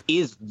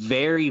 is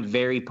very,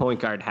 very point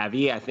guard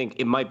heavy. I think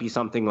it might be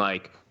something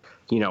like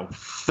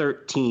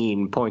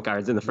 13 point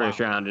guards in the first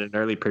round in an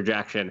early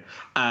projection.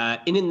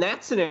 And in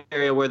that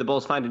scenario where the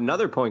Bulls find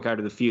another point guard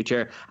of the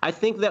future, I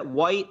think that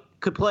White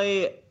could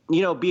play,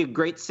 be a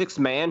great sixth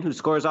man who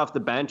scores off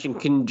the bench and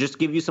can just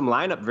give you some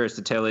lineup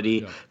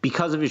versatility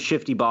because of his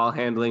shifty ball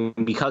handling,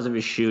 because of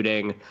his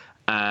shooting,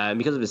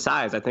 because of his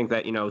size. I think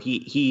that,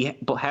 he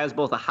has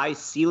both a high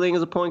ceiling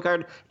as a point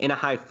guard and a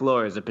high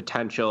floor as a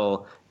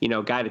potential,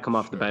 guy to come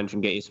off the bench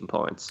and get you some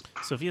points.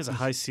 So if he has a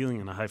high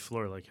ceiling and a high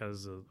floor, like how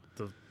does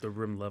the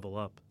room level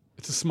up?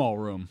 It's a small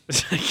room.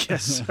 I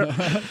guess.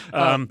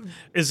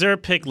 Is there a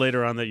pick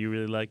later on that you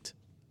really liked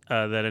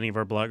that any of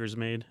our bloggers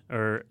made,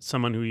 or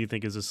someone who you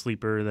think is a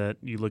sleeper that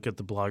you look at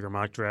the blogger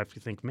mock draft,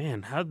 you think,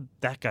 man, how did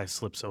that guy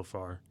slip so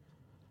far?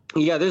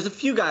 Yeah, there's a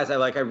few guys I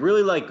like. I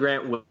really like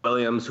Grant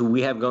Williams, who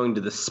we have going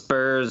to the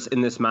Spurs in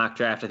this mock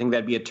draft. I think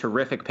that'd be a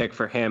terrific pick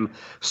for him.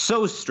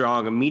 So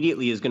strong,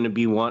 immediately is going to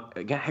be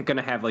going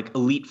to have like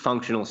elite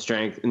functional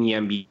strength in the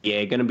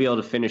NBA, going to be able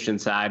to finish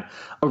inside.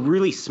 A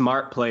really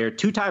smart player,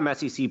 2-time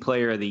SEC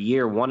Player of the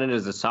Year, won it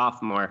as a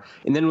sophomore,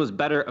 and then was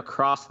better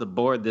across the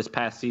board this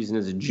past season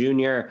as a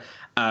junior.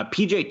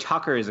 PJ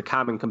Tucker is a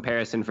common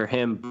comparison for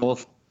him.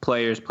 Both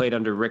players played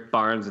under Rick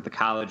Barnes at the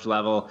college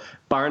level.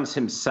 Barnes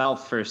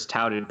himself first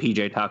touted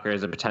PJ Tucker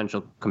as a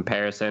potential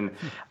comparison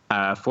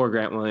for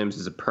Grant Williams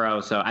as a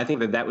pro. So I think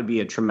that would be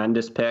a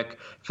tremendous pick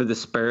for the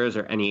Spurs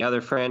or any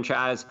other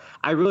franchise.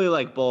 I really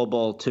like Bol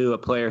Bol, too, a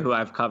player who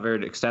I've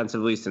covered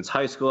extensively since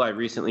high school. I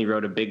recently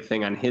wrote a big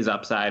thing on his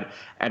upside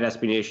at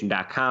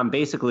SBNation.com.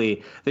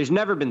 Basically, there's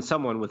never been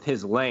someone with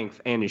his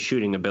length and his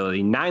shooting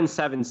ability.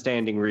 9'7"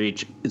 standing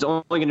reach is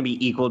only going to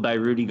be equaled by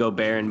Rudy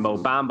Gobert and Mo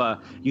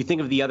Bamba. You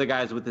think of the other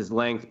guys with his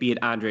length, be it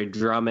Andre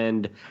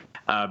Drummond,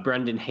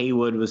 Brendan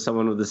Haywood was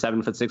someone with a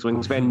 7'6"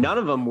 wingspan. None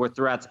of them were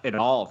threats at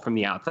all from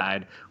the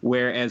outside,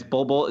 whereas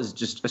Bol Bol is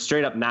just a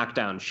straight-up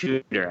knockdown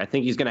shooter. I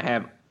think he's going to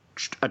have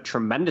a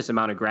tremendous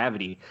amount of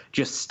gravity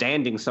just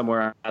standing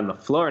somewhere on the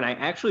floor, and I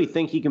actually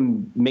think he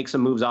can make some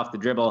moves off the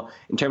dribble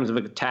in terms of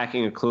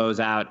attacking a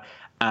closeout.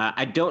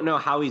 I don't know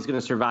how he's going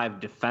to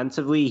survive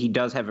defensively. He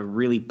does have a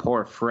really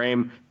poor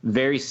frame,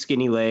 very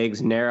skinny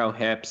legs, narrow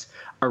hips,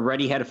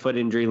 already had a foot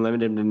injury,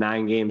 limited him to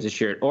 9 games this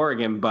year at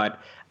Oregon, but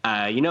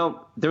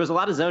there was a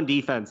lot of zone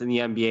defense in the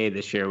NBA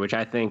this year, which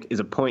I think is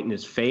a point in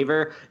his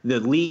favor. The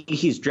league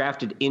he's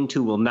drafted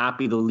into will not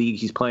be the league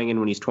he's playing in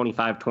when he's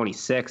 25,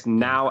 26.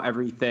 Now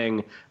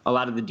a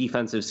lot of the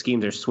defensive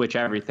schemes are switch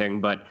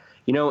everything. But,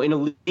 in a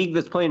league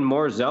that's playing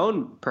more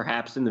zone,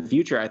 perhaps in the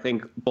future, I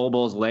think Bol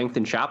Bol's length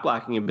and shot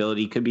blocking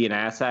ability could be an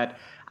asset.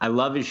 I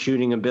love his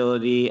shooting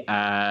ability.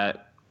 I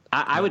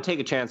would take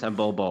a chance on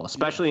Bol Bol,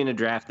 especially in a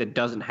draft that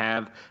doesn't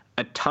have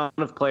a ton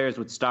of players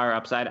with star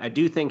upside. I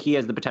do think he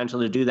has the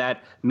potential to do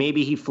that.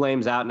 Maybe he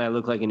flames out and I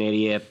look like an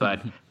idiot,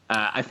 but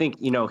I think,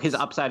 his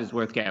upside is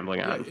worth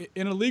gambling on.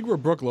 In a league where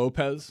Brook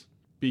Lopez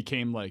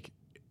became like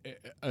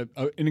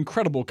an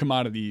incredible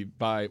commodity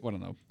by,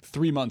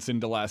 3 months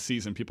into last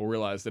season, people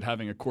realized that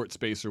having a court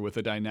spacer with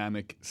a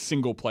dynamic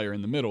single player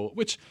in the middle,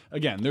 which,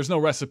 again, there's no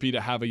recipe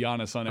to have a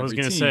Giannis on every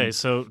team. I was going to say,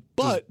 so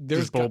but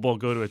does Bol Bol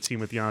go to a team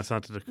with Giannis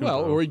Antetokounmpo?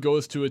 Well, or he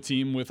goes to a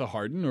team with a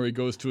Harden, or he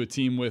goes to a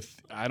team with,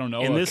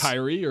 a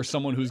Kyrie, or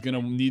someone who's going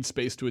to need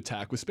space to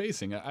attack with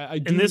spacing.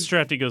 In this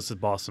draft, he goes to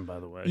Boston, by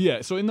the way.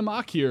 Yeah, so in the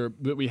mock here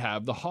that we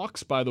have, the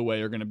Hawks, by the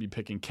way, are going to be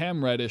picking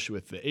Cam Reddish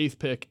with the 8th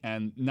pick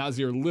and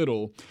Nasir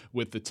Little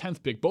with the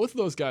 10th pick. Both of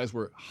those guys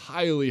were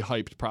highly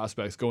hyped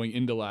prospects going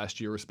into last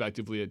year,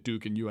 respectively, at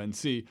Duke and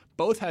UNC.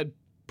 Both had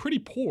pretty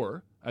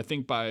poor, I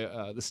think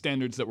by the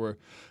standards that were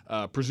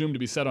presumed to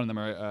be set on them,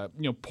 are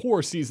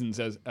poor seasons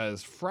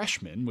as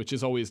freshmen, which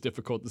is always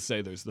difficult to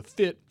say. There's the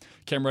fit.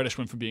 Cam Reddish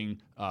went from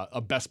being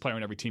a best player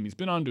on every team he's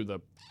been on to the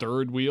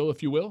third wheel,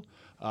 if you will,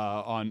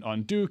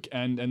 on Duke,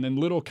 and then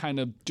Little kind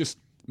of just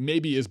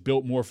maybe is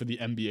built more for the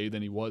NBA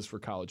than he was for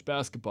college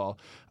basketball.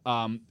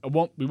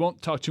 We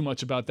won't talk too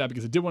much about that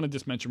because I did want to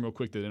just mention real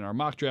quick that in our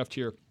mock draft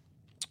here,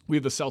 we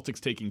have the Celtics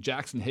taking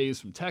Jackson Hayes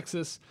from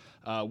Texas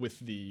with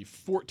the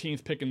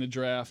 14th pick in the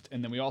draft,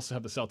 and then we also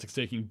have the Celtics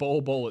taking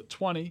Bol Bol at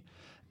 20.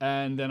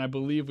 And then I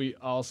believe we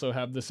also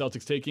have the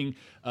Celtics taking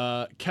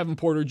Kevin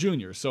Porter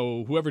Jr.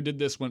 So whoever did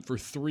this went for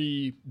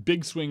 3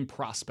 big swing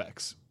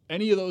prospects.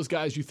 Any of those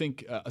guys you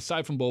think,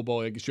 aside from Bol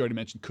Bol, I guess you already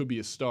mentioned, could be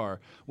a star.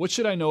 What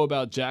should I know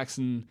about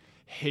Jackson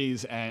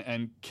Hayes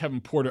and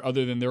Kevin Porter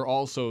other than they're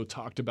also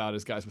talked about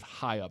as guys with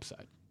high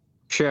upside?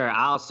 Sure.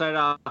 I'll start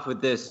off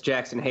with this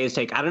Jackson Hayes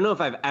take. I don't know if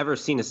I've ever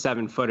seen a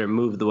 7-footer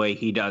move the way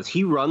he does.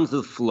 He runs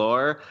the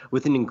floor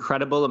with an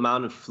incredible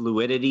amount of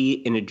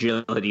fluidity and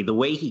agility. The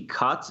way he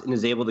cuts and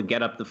is able to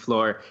get up the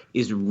floor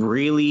is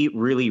really,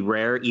 really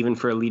rare, even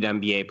for elite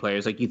NBA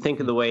players. Like, you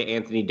think of the way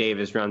Anthony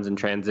Davis runs in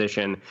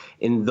transition,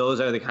 and those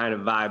are the kind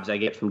of vibes I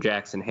get from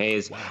Jackson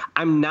Hayes. Wow.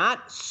 I'm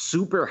not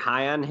super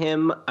high on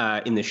him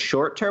in the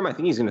short term. I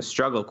think he's going to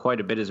struggle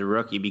quite a bit as a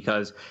rookie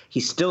because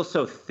he's still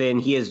so thin.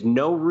 He has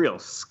no real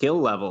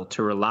skill level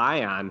to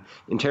rely on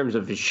in terms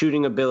of his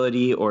shooting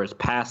ability or his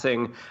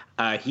passing.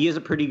 He is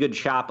a pretty good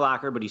shot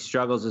blocker, but he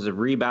struggles as a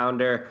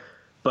rebounder.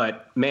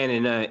 But, man,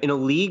 in a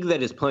league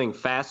that is playing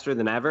faster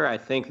than ever, I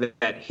think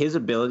that his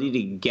ability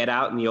to get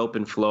out in the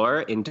open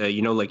floor into,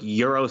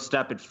 Euro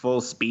step at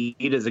full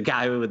speed as a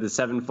guy with a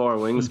 7'4"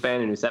 wingspan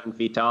and who's 7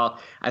 feet tall,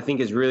 I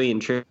think is really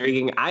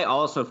intriguing. I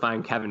also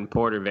find Kevin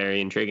Porter very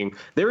intriguing.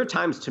 There were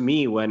times to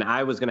me when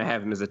I was going to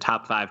have him as a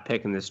top 5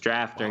 pick in this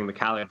draft during the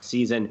college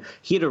season.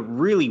 He had a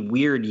really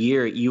weird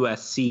year at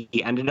USC.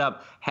 He ended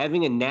up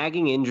having a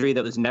nagging injury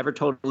that was never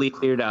totally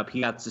cleared up.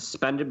 He got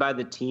suspended by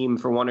the team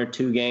for 1 or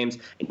 2 games,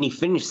 and he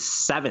finished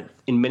 7th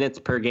in minutes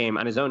per game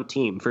on his own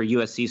team for a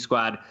USC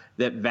squad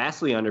that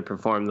vastly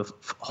underperformed the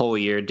whole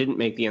year, didn't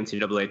make the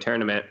NCAA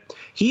tournament.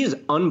 He is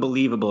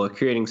unbelievable at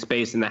creating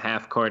space in the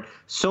half court.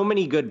 So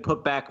many good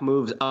putback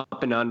moves,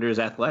 up and unders,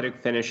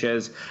 athletic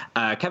finishes.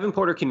 Kevin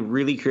Porter can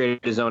really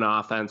create his own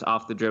offense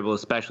off the dribble,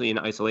 especially in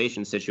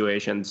isolation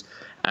situations.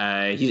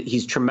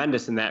 He's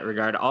tremendous in that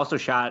regard. Also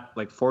shot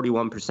like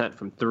 41%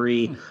 from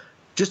 3.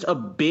 Just a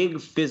big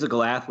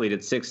physical athlete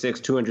at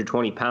 6'6",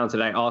 220 pounds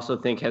that I also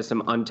think has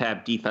some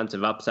untapped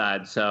defensive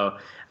upside. So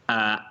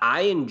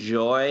I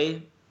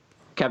enjoy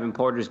Kevin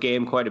Porter's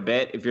game quite a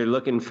bit. If you're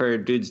looking for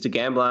dudes to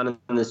gamble on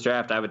in this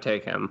draft, I would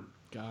take him.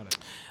 Got it.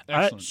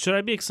 Excellent. Should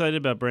I be excited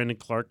about Brandon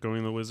Clark going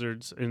to the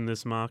Wizards in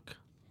this mock?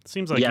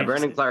 Seems like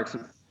Brandon Clark's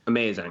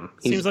amazing.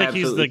 Seems like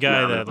he's the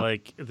guy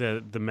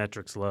that the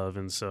metrics love,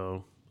 and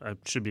so I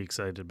should be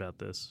excited about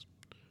this.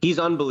 He's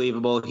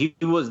unbelievable. He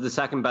was the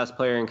second best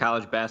player in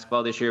college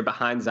basketball this year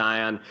behind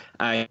Zion.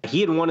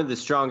 He had one of the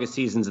strongest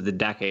seasons of the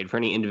decade for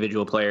any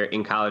individual player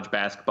in college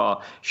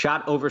basketball.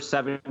 Shot over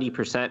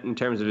 70% in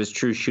terms of his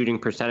true shooting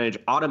percentage.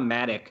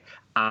 Automatic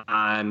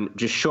on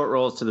just short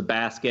rolls to the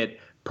basket,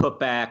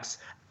 putbacks.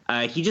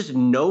 He just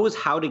knows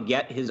how to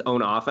get his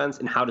own offense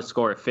and how to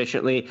score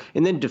efficiently.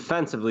 And then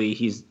defensively,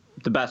 he's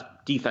the best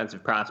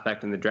defensive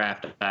prospect in the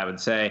draft, I would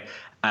say.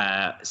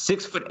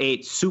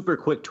 6'8", super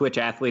quick twitch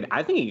athlete.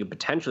 I think he could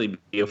potentially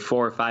be a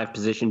 4 or 5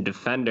 position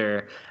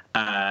defender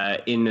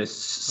in a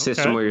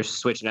system where you're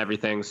switching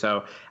everything.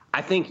 So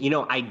I think,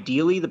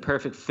 ideally the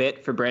perfect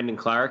fit for Brandon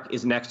Clark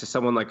is next to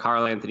someone like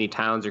Karl Anthony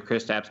Towns or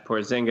Kristaps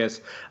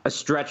Porzingis, a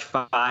stretch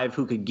 5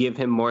 who could give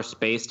him more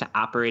space to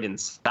operate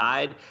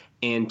inside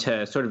and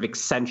to sort of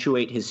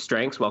accentuate his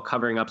strengths while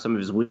covering up some of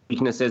his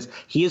weaknesses.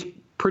 He is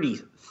pretty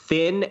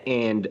thin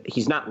and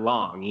he's not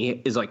long. He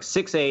is like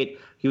 6'8".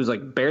 He was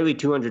like barely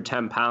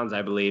 210 pounds,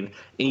 I believe, and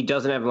he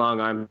doesn't have long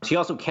arms. He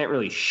also can't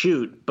really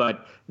shoot,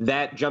 but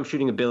that jump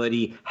shooting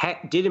ability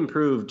did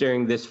improve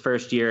during this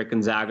first year at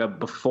Gonzaga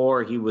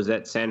before he was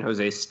at San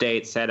Jose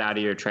State, sat out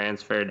a year,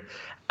 transferred.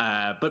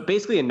 But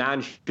basically a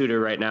non-shooter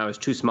right now is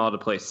too small to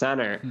play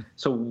center. And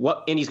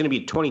he's going to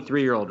be a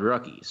 23-year-old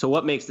rookie. So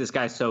what makes this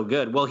guy so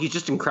good? Well, he's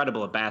just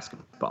incredible at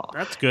basketball.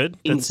 That's good.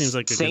 That seems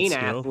like a good skill. Insane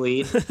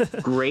athlete,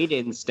 great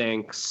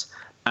instincts.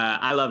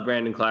 I love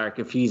Brandon Clarke.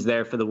 If he's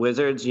there for the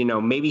Wizards,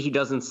 maybe he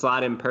doesn't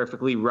slot in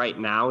perfectly right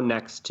now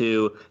next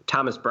to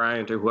Thomas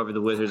Bryant or whoever the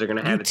Wizards are going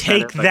to have. You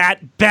take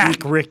that back,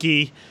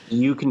 Ricky.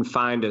 You can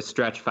find a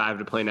stretch 5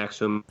 to play next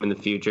to him in the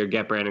future.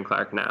 Get Brandon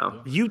Clarke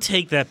now. You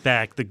take that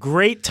back. The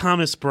great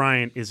Thomas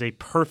Bryant is a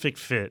perfect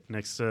fit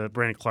next to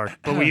Brandon Clarke.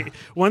 But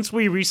once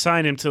we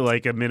re-sign him to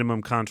like a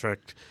minimum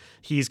contract,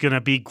 he's going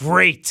to be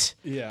great.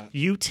 Yeah.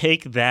 You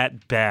take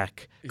that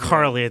back. Yeah.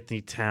 Karl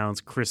Anthony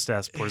Towns,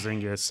 Kristaps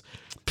Porzingis.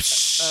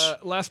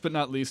 Last but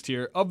not least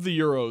here, of the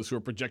Euros who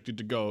are projected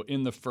to go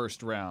in the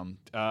first round,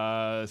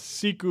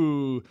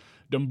 Sekou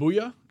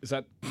Doumbouya, is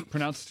that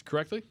pronounced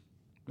correctly?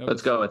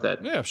 Let's go with it.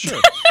 Yeah,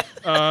 sure.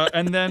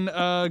 And then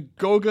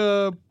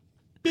Goga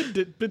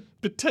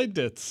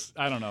Bitadze.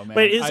 I don't know, man.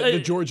 Wait, the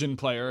Georgian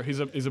player. He's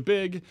a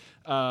big.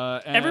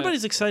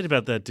 Everybody's excited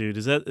about that dude.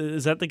 Is that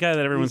the guy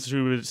that everyone's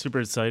super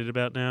excited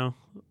about now?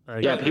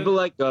 Yeah, people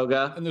like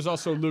Goga. And there's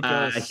also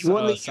Lucas. He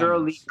won the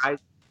EuroLeague.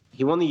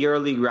 He won the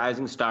EuroLeague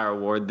Rising Star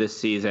Award this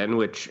season,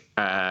 which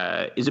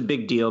is a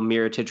big deal.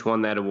 Mirotic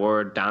won that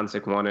award.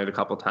 Doncic won it a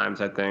couple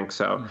times, I think.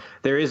 So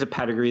there is a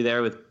pedigree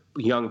there with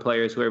young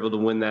players who are able to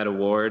win that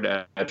award,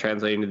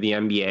 translating to the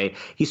NBA.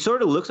 He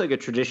sort of looks like a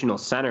traditional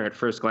center at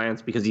first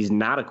glance because he's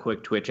not a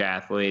quick twitch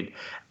athlete.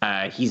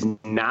 He's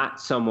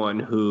not someone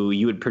who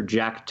you would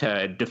project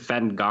to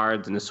defend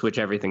guards in a switch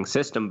everything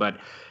system, but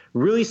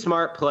really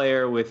smart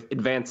player with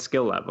advanced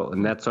skill level.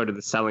 And that's sort of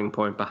the selling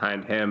point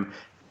behind him.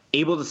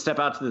 Able to step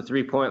out to the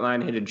three-point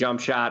line, hit a jump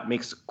shot,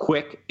 makes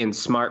quick and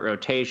smart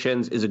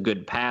rotations, is a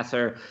good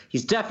passer.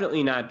 He's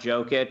definitely not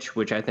Jokic,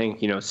 which I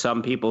think,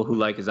 some people who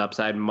like his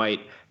upside might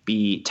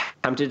be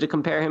tempted to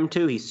compare him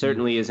to. He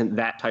certainly isn't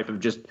that type of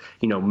just,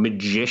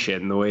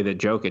 magician the way that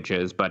Jokic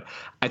is. But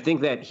I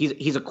think that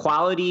he's a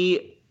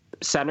quality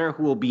center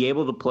who will be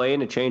able to play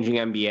in a changing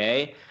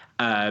NBA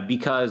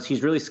because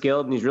he's really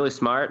skilled and he's really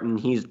smart and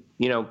he's,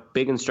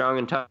 big and strong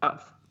and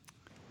tough.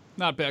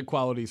 Not bad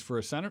qualities for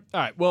a center.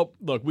 All right, well,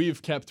 look, we've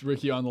kept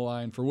Ricky on the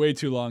line for way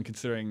too long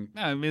considering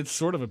it's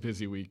sort of a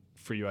busy week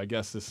for you. I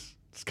guess this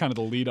is kind of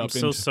the lead up. I'm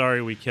so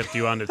sorry we kept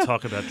you on to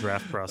talk about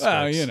draft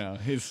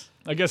prospects.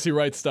 I guess he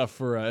writes stuff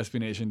for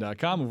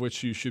SBNation.com, of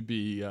which you should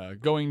be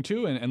going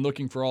to and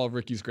looking for all of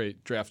Ricky's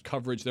great draft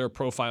coverage. There are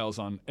profiles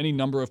on any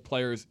number of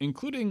players,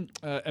 including,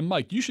 and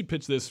Mike, you should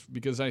pitch this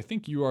because I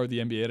think you are the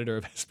NBA editor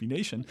of SB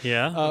Nation.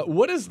 Yeah.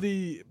 What is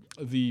the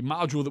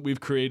module that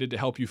we've created to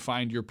help you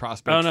find your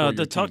prospects? Oh,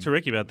 no, talk to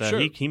Ricky about that. Sure.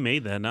 He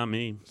made that, not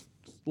me.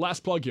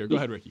 Last plug here. Go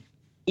ahead, Ricky.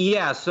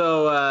 Yeah,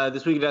 so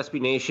this week at SB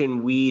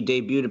Nation, we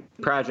debuted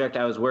a project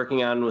I was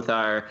working on with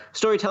our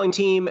storytelling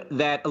team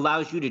that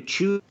allows you to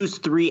choose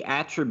 3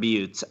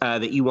 attributes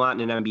that you want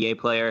in an NBA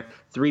player,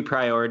 3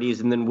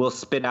 priorities, and then we'll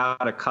spit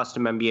out a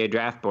custom NBA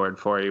draft board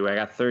for you. I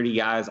got 30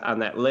 guys on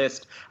that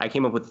list. I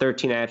came up with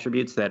 13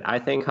 attributes that I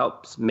think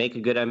helps make a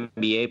good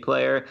NBA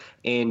player,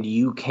 and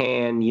you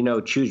can,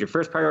 choose your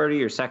first priority,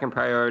 your second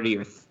priority,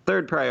 your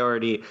third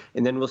priority,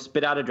 and then we'll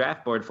spit out a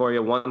draft board for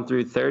you 1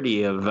 through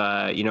 30 of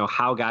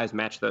how guys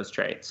match those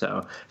traits.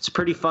 So it's a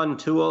pretty fun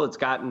tool. It's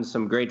gotten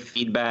some great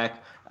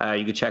feedback.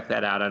 You can check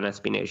that out on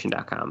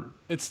SBNation.com.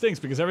 It stinks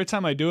because every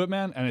time I do it,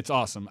 man, and it's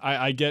awesome.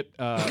 I get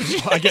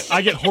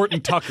I get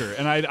Horton Tucker,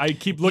 and I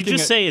keep looking. You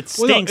just say it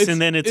stinks,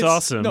 and then it's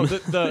awesome. No,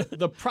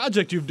 the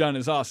project you've done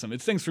is awesome.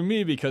 It stinks for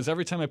me because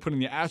every time I put in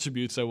the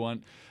attributes I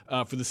want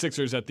for the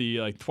Sixers at the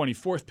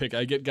 24th pick,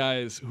 I get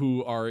guys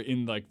who are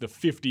in the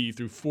 50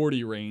 through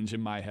 40 range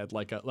in my head,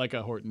 like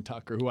a Horton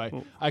Tucker, who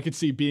I could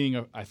see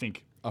being I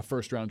think a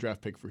first-round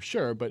draft pick for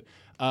sure. But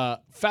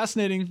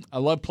fascinating. I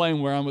love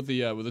playing around with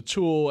the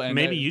tool. And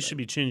maybe you should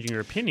be changing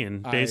your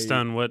opinion based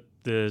on what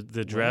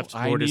the draft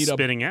board is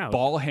spitting out.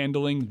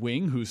 Ball-handling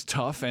wing who's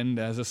tough and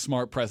has a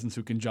smart presence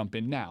who can jump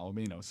in now.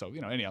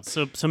 Anyhow.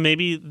 So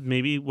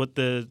maybe what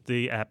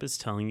the app is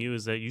telling you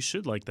is that you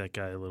should like that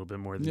guy a little bit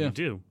more than you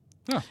do.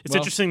 It's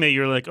interesting that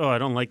you're like, I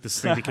don't like this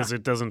thing because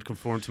it doesn't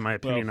conform to my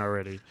opinion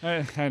already.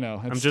 I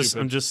know. I'm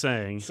just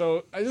saying.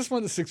 So I just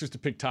want the Sixers to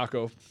pick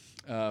Taco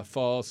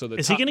fall. So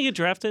is he going to get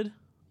drafted?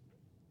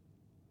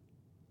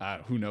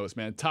 Who knows,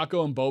 man?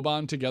 Taco and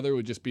Boban together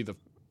would just be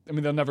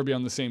they'll never be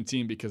on the same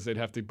team because they'd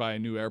have to buy a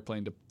new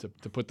airplane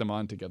to put them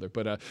on together.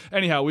 But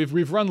anyhow,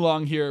 we've run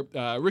long here.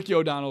 Ricky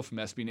O'Donnell from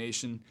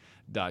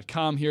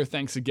SBNation.com here.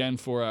 Thanks again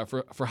for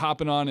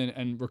hopping on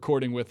and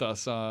recording with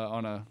us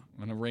on a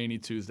rainy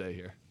Tuesday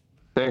here.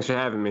 Thanks for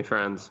having me,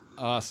 friends.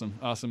 Awesome.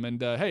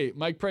 And hey,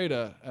 Mike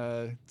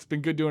Prada, it's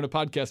been good doing a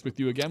podcast with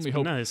you again.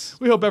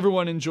 We hope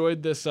everyone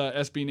enjoyed this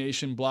SB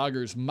Nation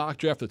bloggers mock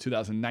draft of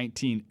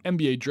 2019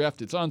 NBA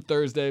draft. It's on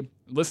Thursday.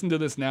 Listen to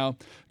this now.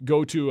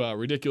 Go to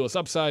Ridiculous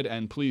Upside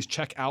and please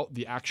check out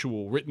the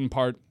actual written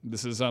part.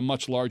 This is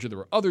much larger. There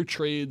were other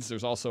trades.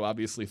 There's also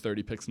obviously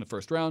 30 picks in the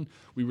first round.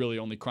 We really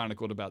only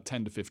chronicled about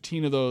 10 to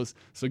 15 of those.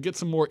 So get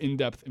some more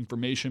in-depth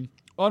information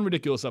on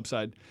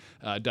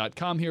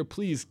ridiculousupside.com here.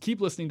 Please keep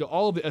listening to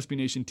all of the SB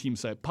Nation team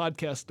site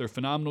podcasts. They're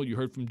phenomenal. You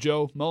heard from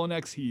Joe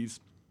Mullinex. He's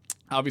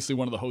Obviously,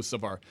 one of the hosts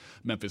of our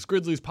Memphis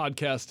Grizzlies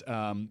podcast.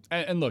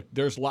 And look,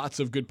 there's lots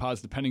of good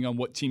pods depending on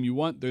what team you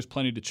want. There's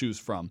plenty to choose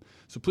from.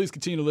 So please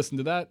continue to listen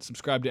to that.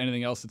 Subscribe to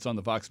anything else that's on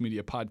the Vox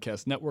Media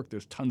Podcast Network.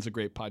 There's tons of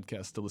great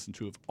podcasts to listen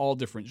to of all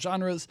different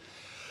genres.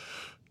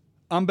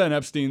 I'm Ben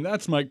Epstein.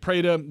 That's Mike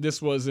Prada.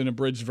 This was an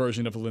abridged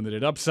version of A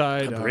Limited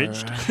Upside.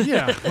 Abridged?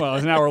 Yeah. Well,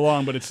 it's an hour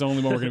long, but it's the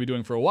only one we're going to be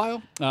doing for a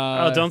while.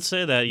 Don't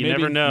say that. You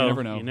never know.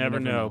 You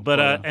never know.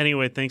 But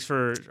anyway, thanks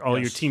for all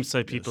your team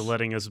site people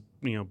letting us,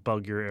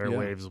 bug your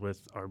airwaves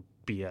with our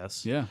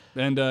BS. Yeah.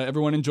 And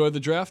everyone enjoy the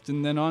draft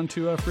and then on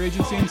to free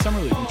agency and summer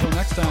league. Until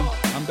next time,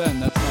 I'm Ben.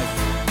 That's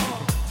Mike.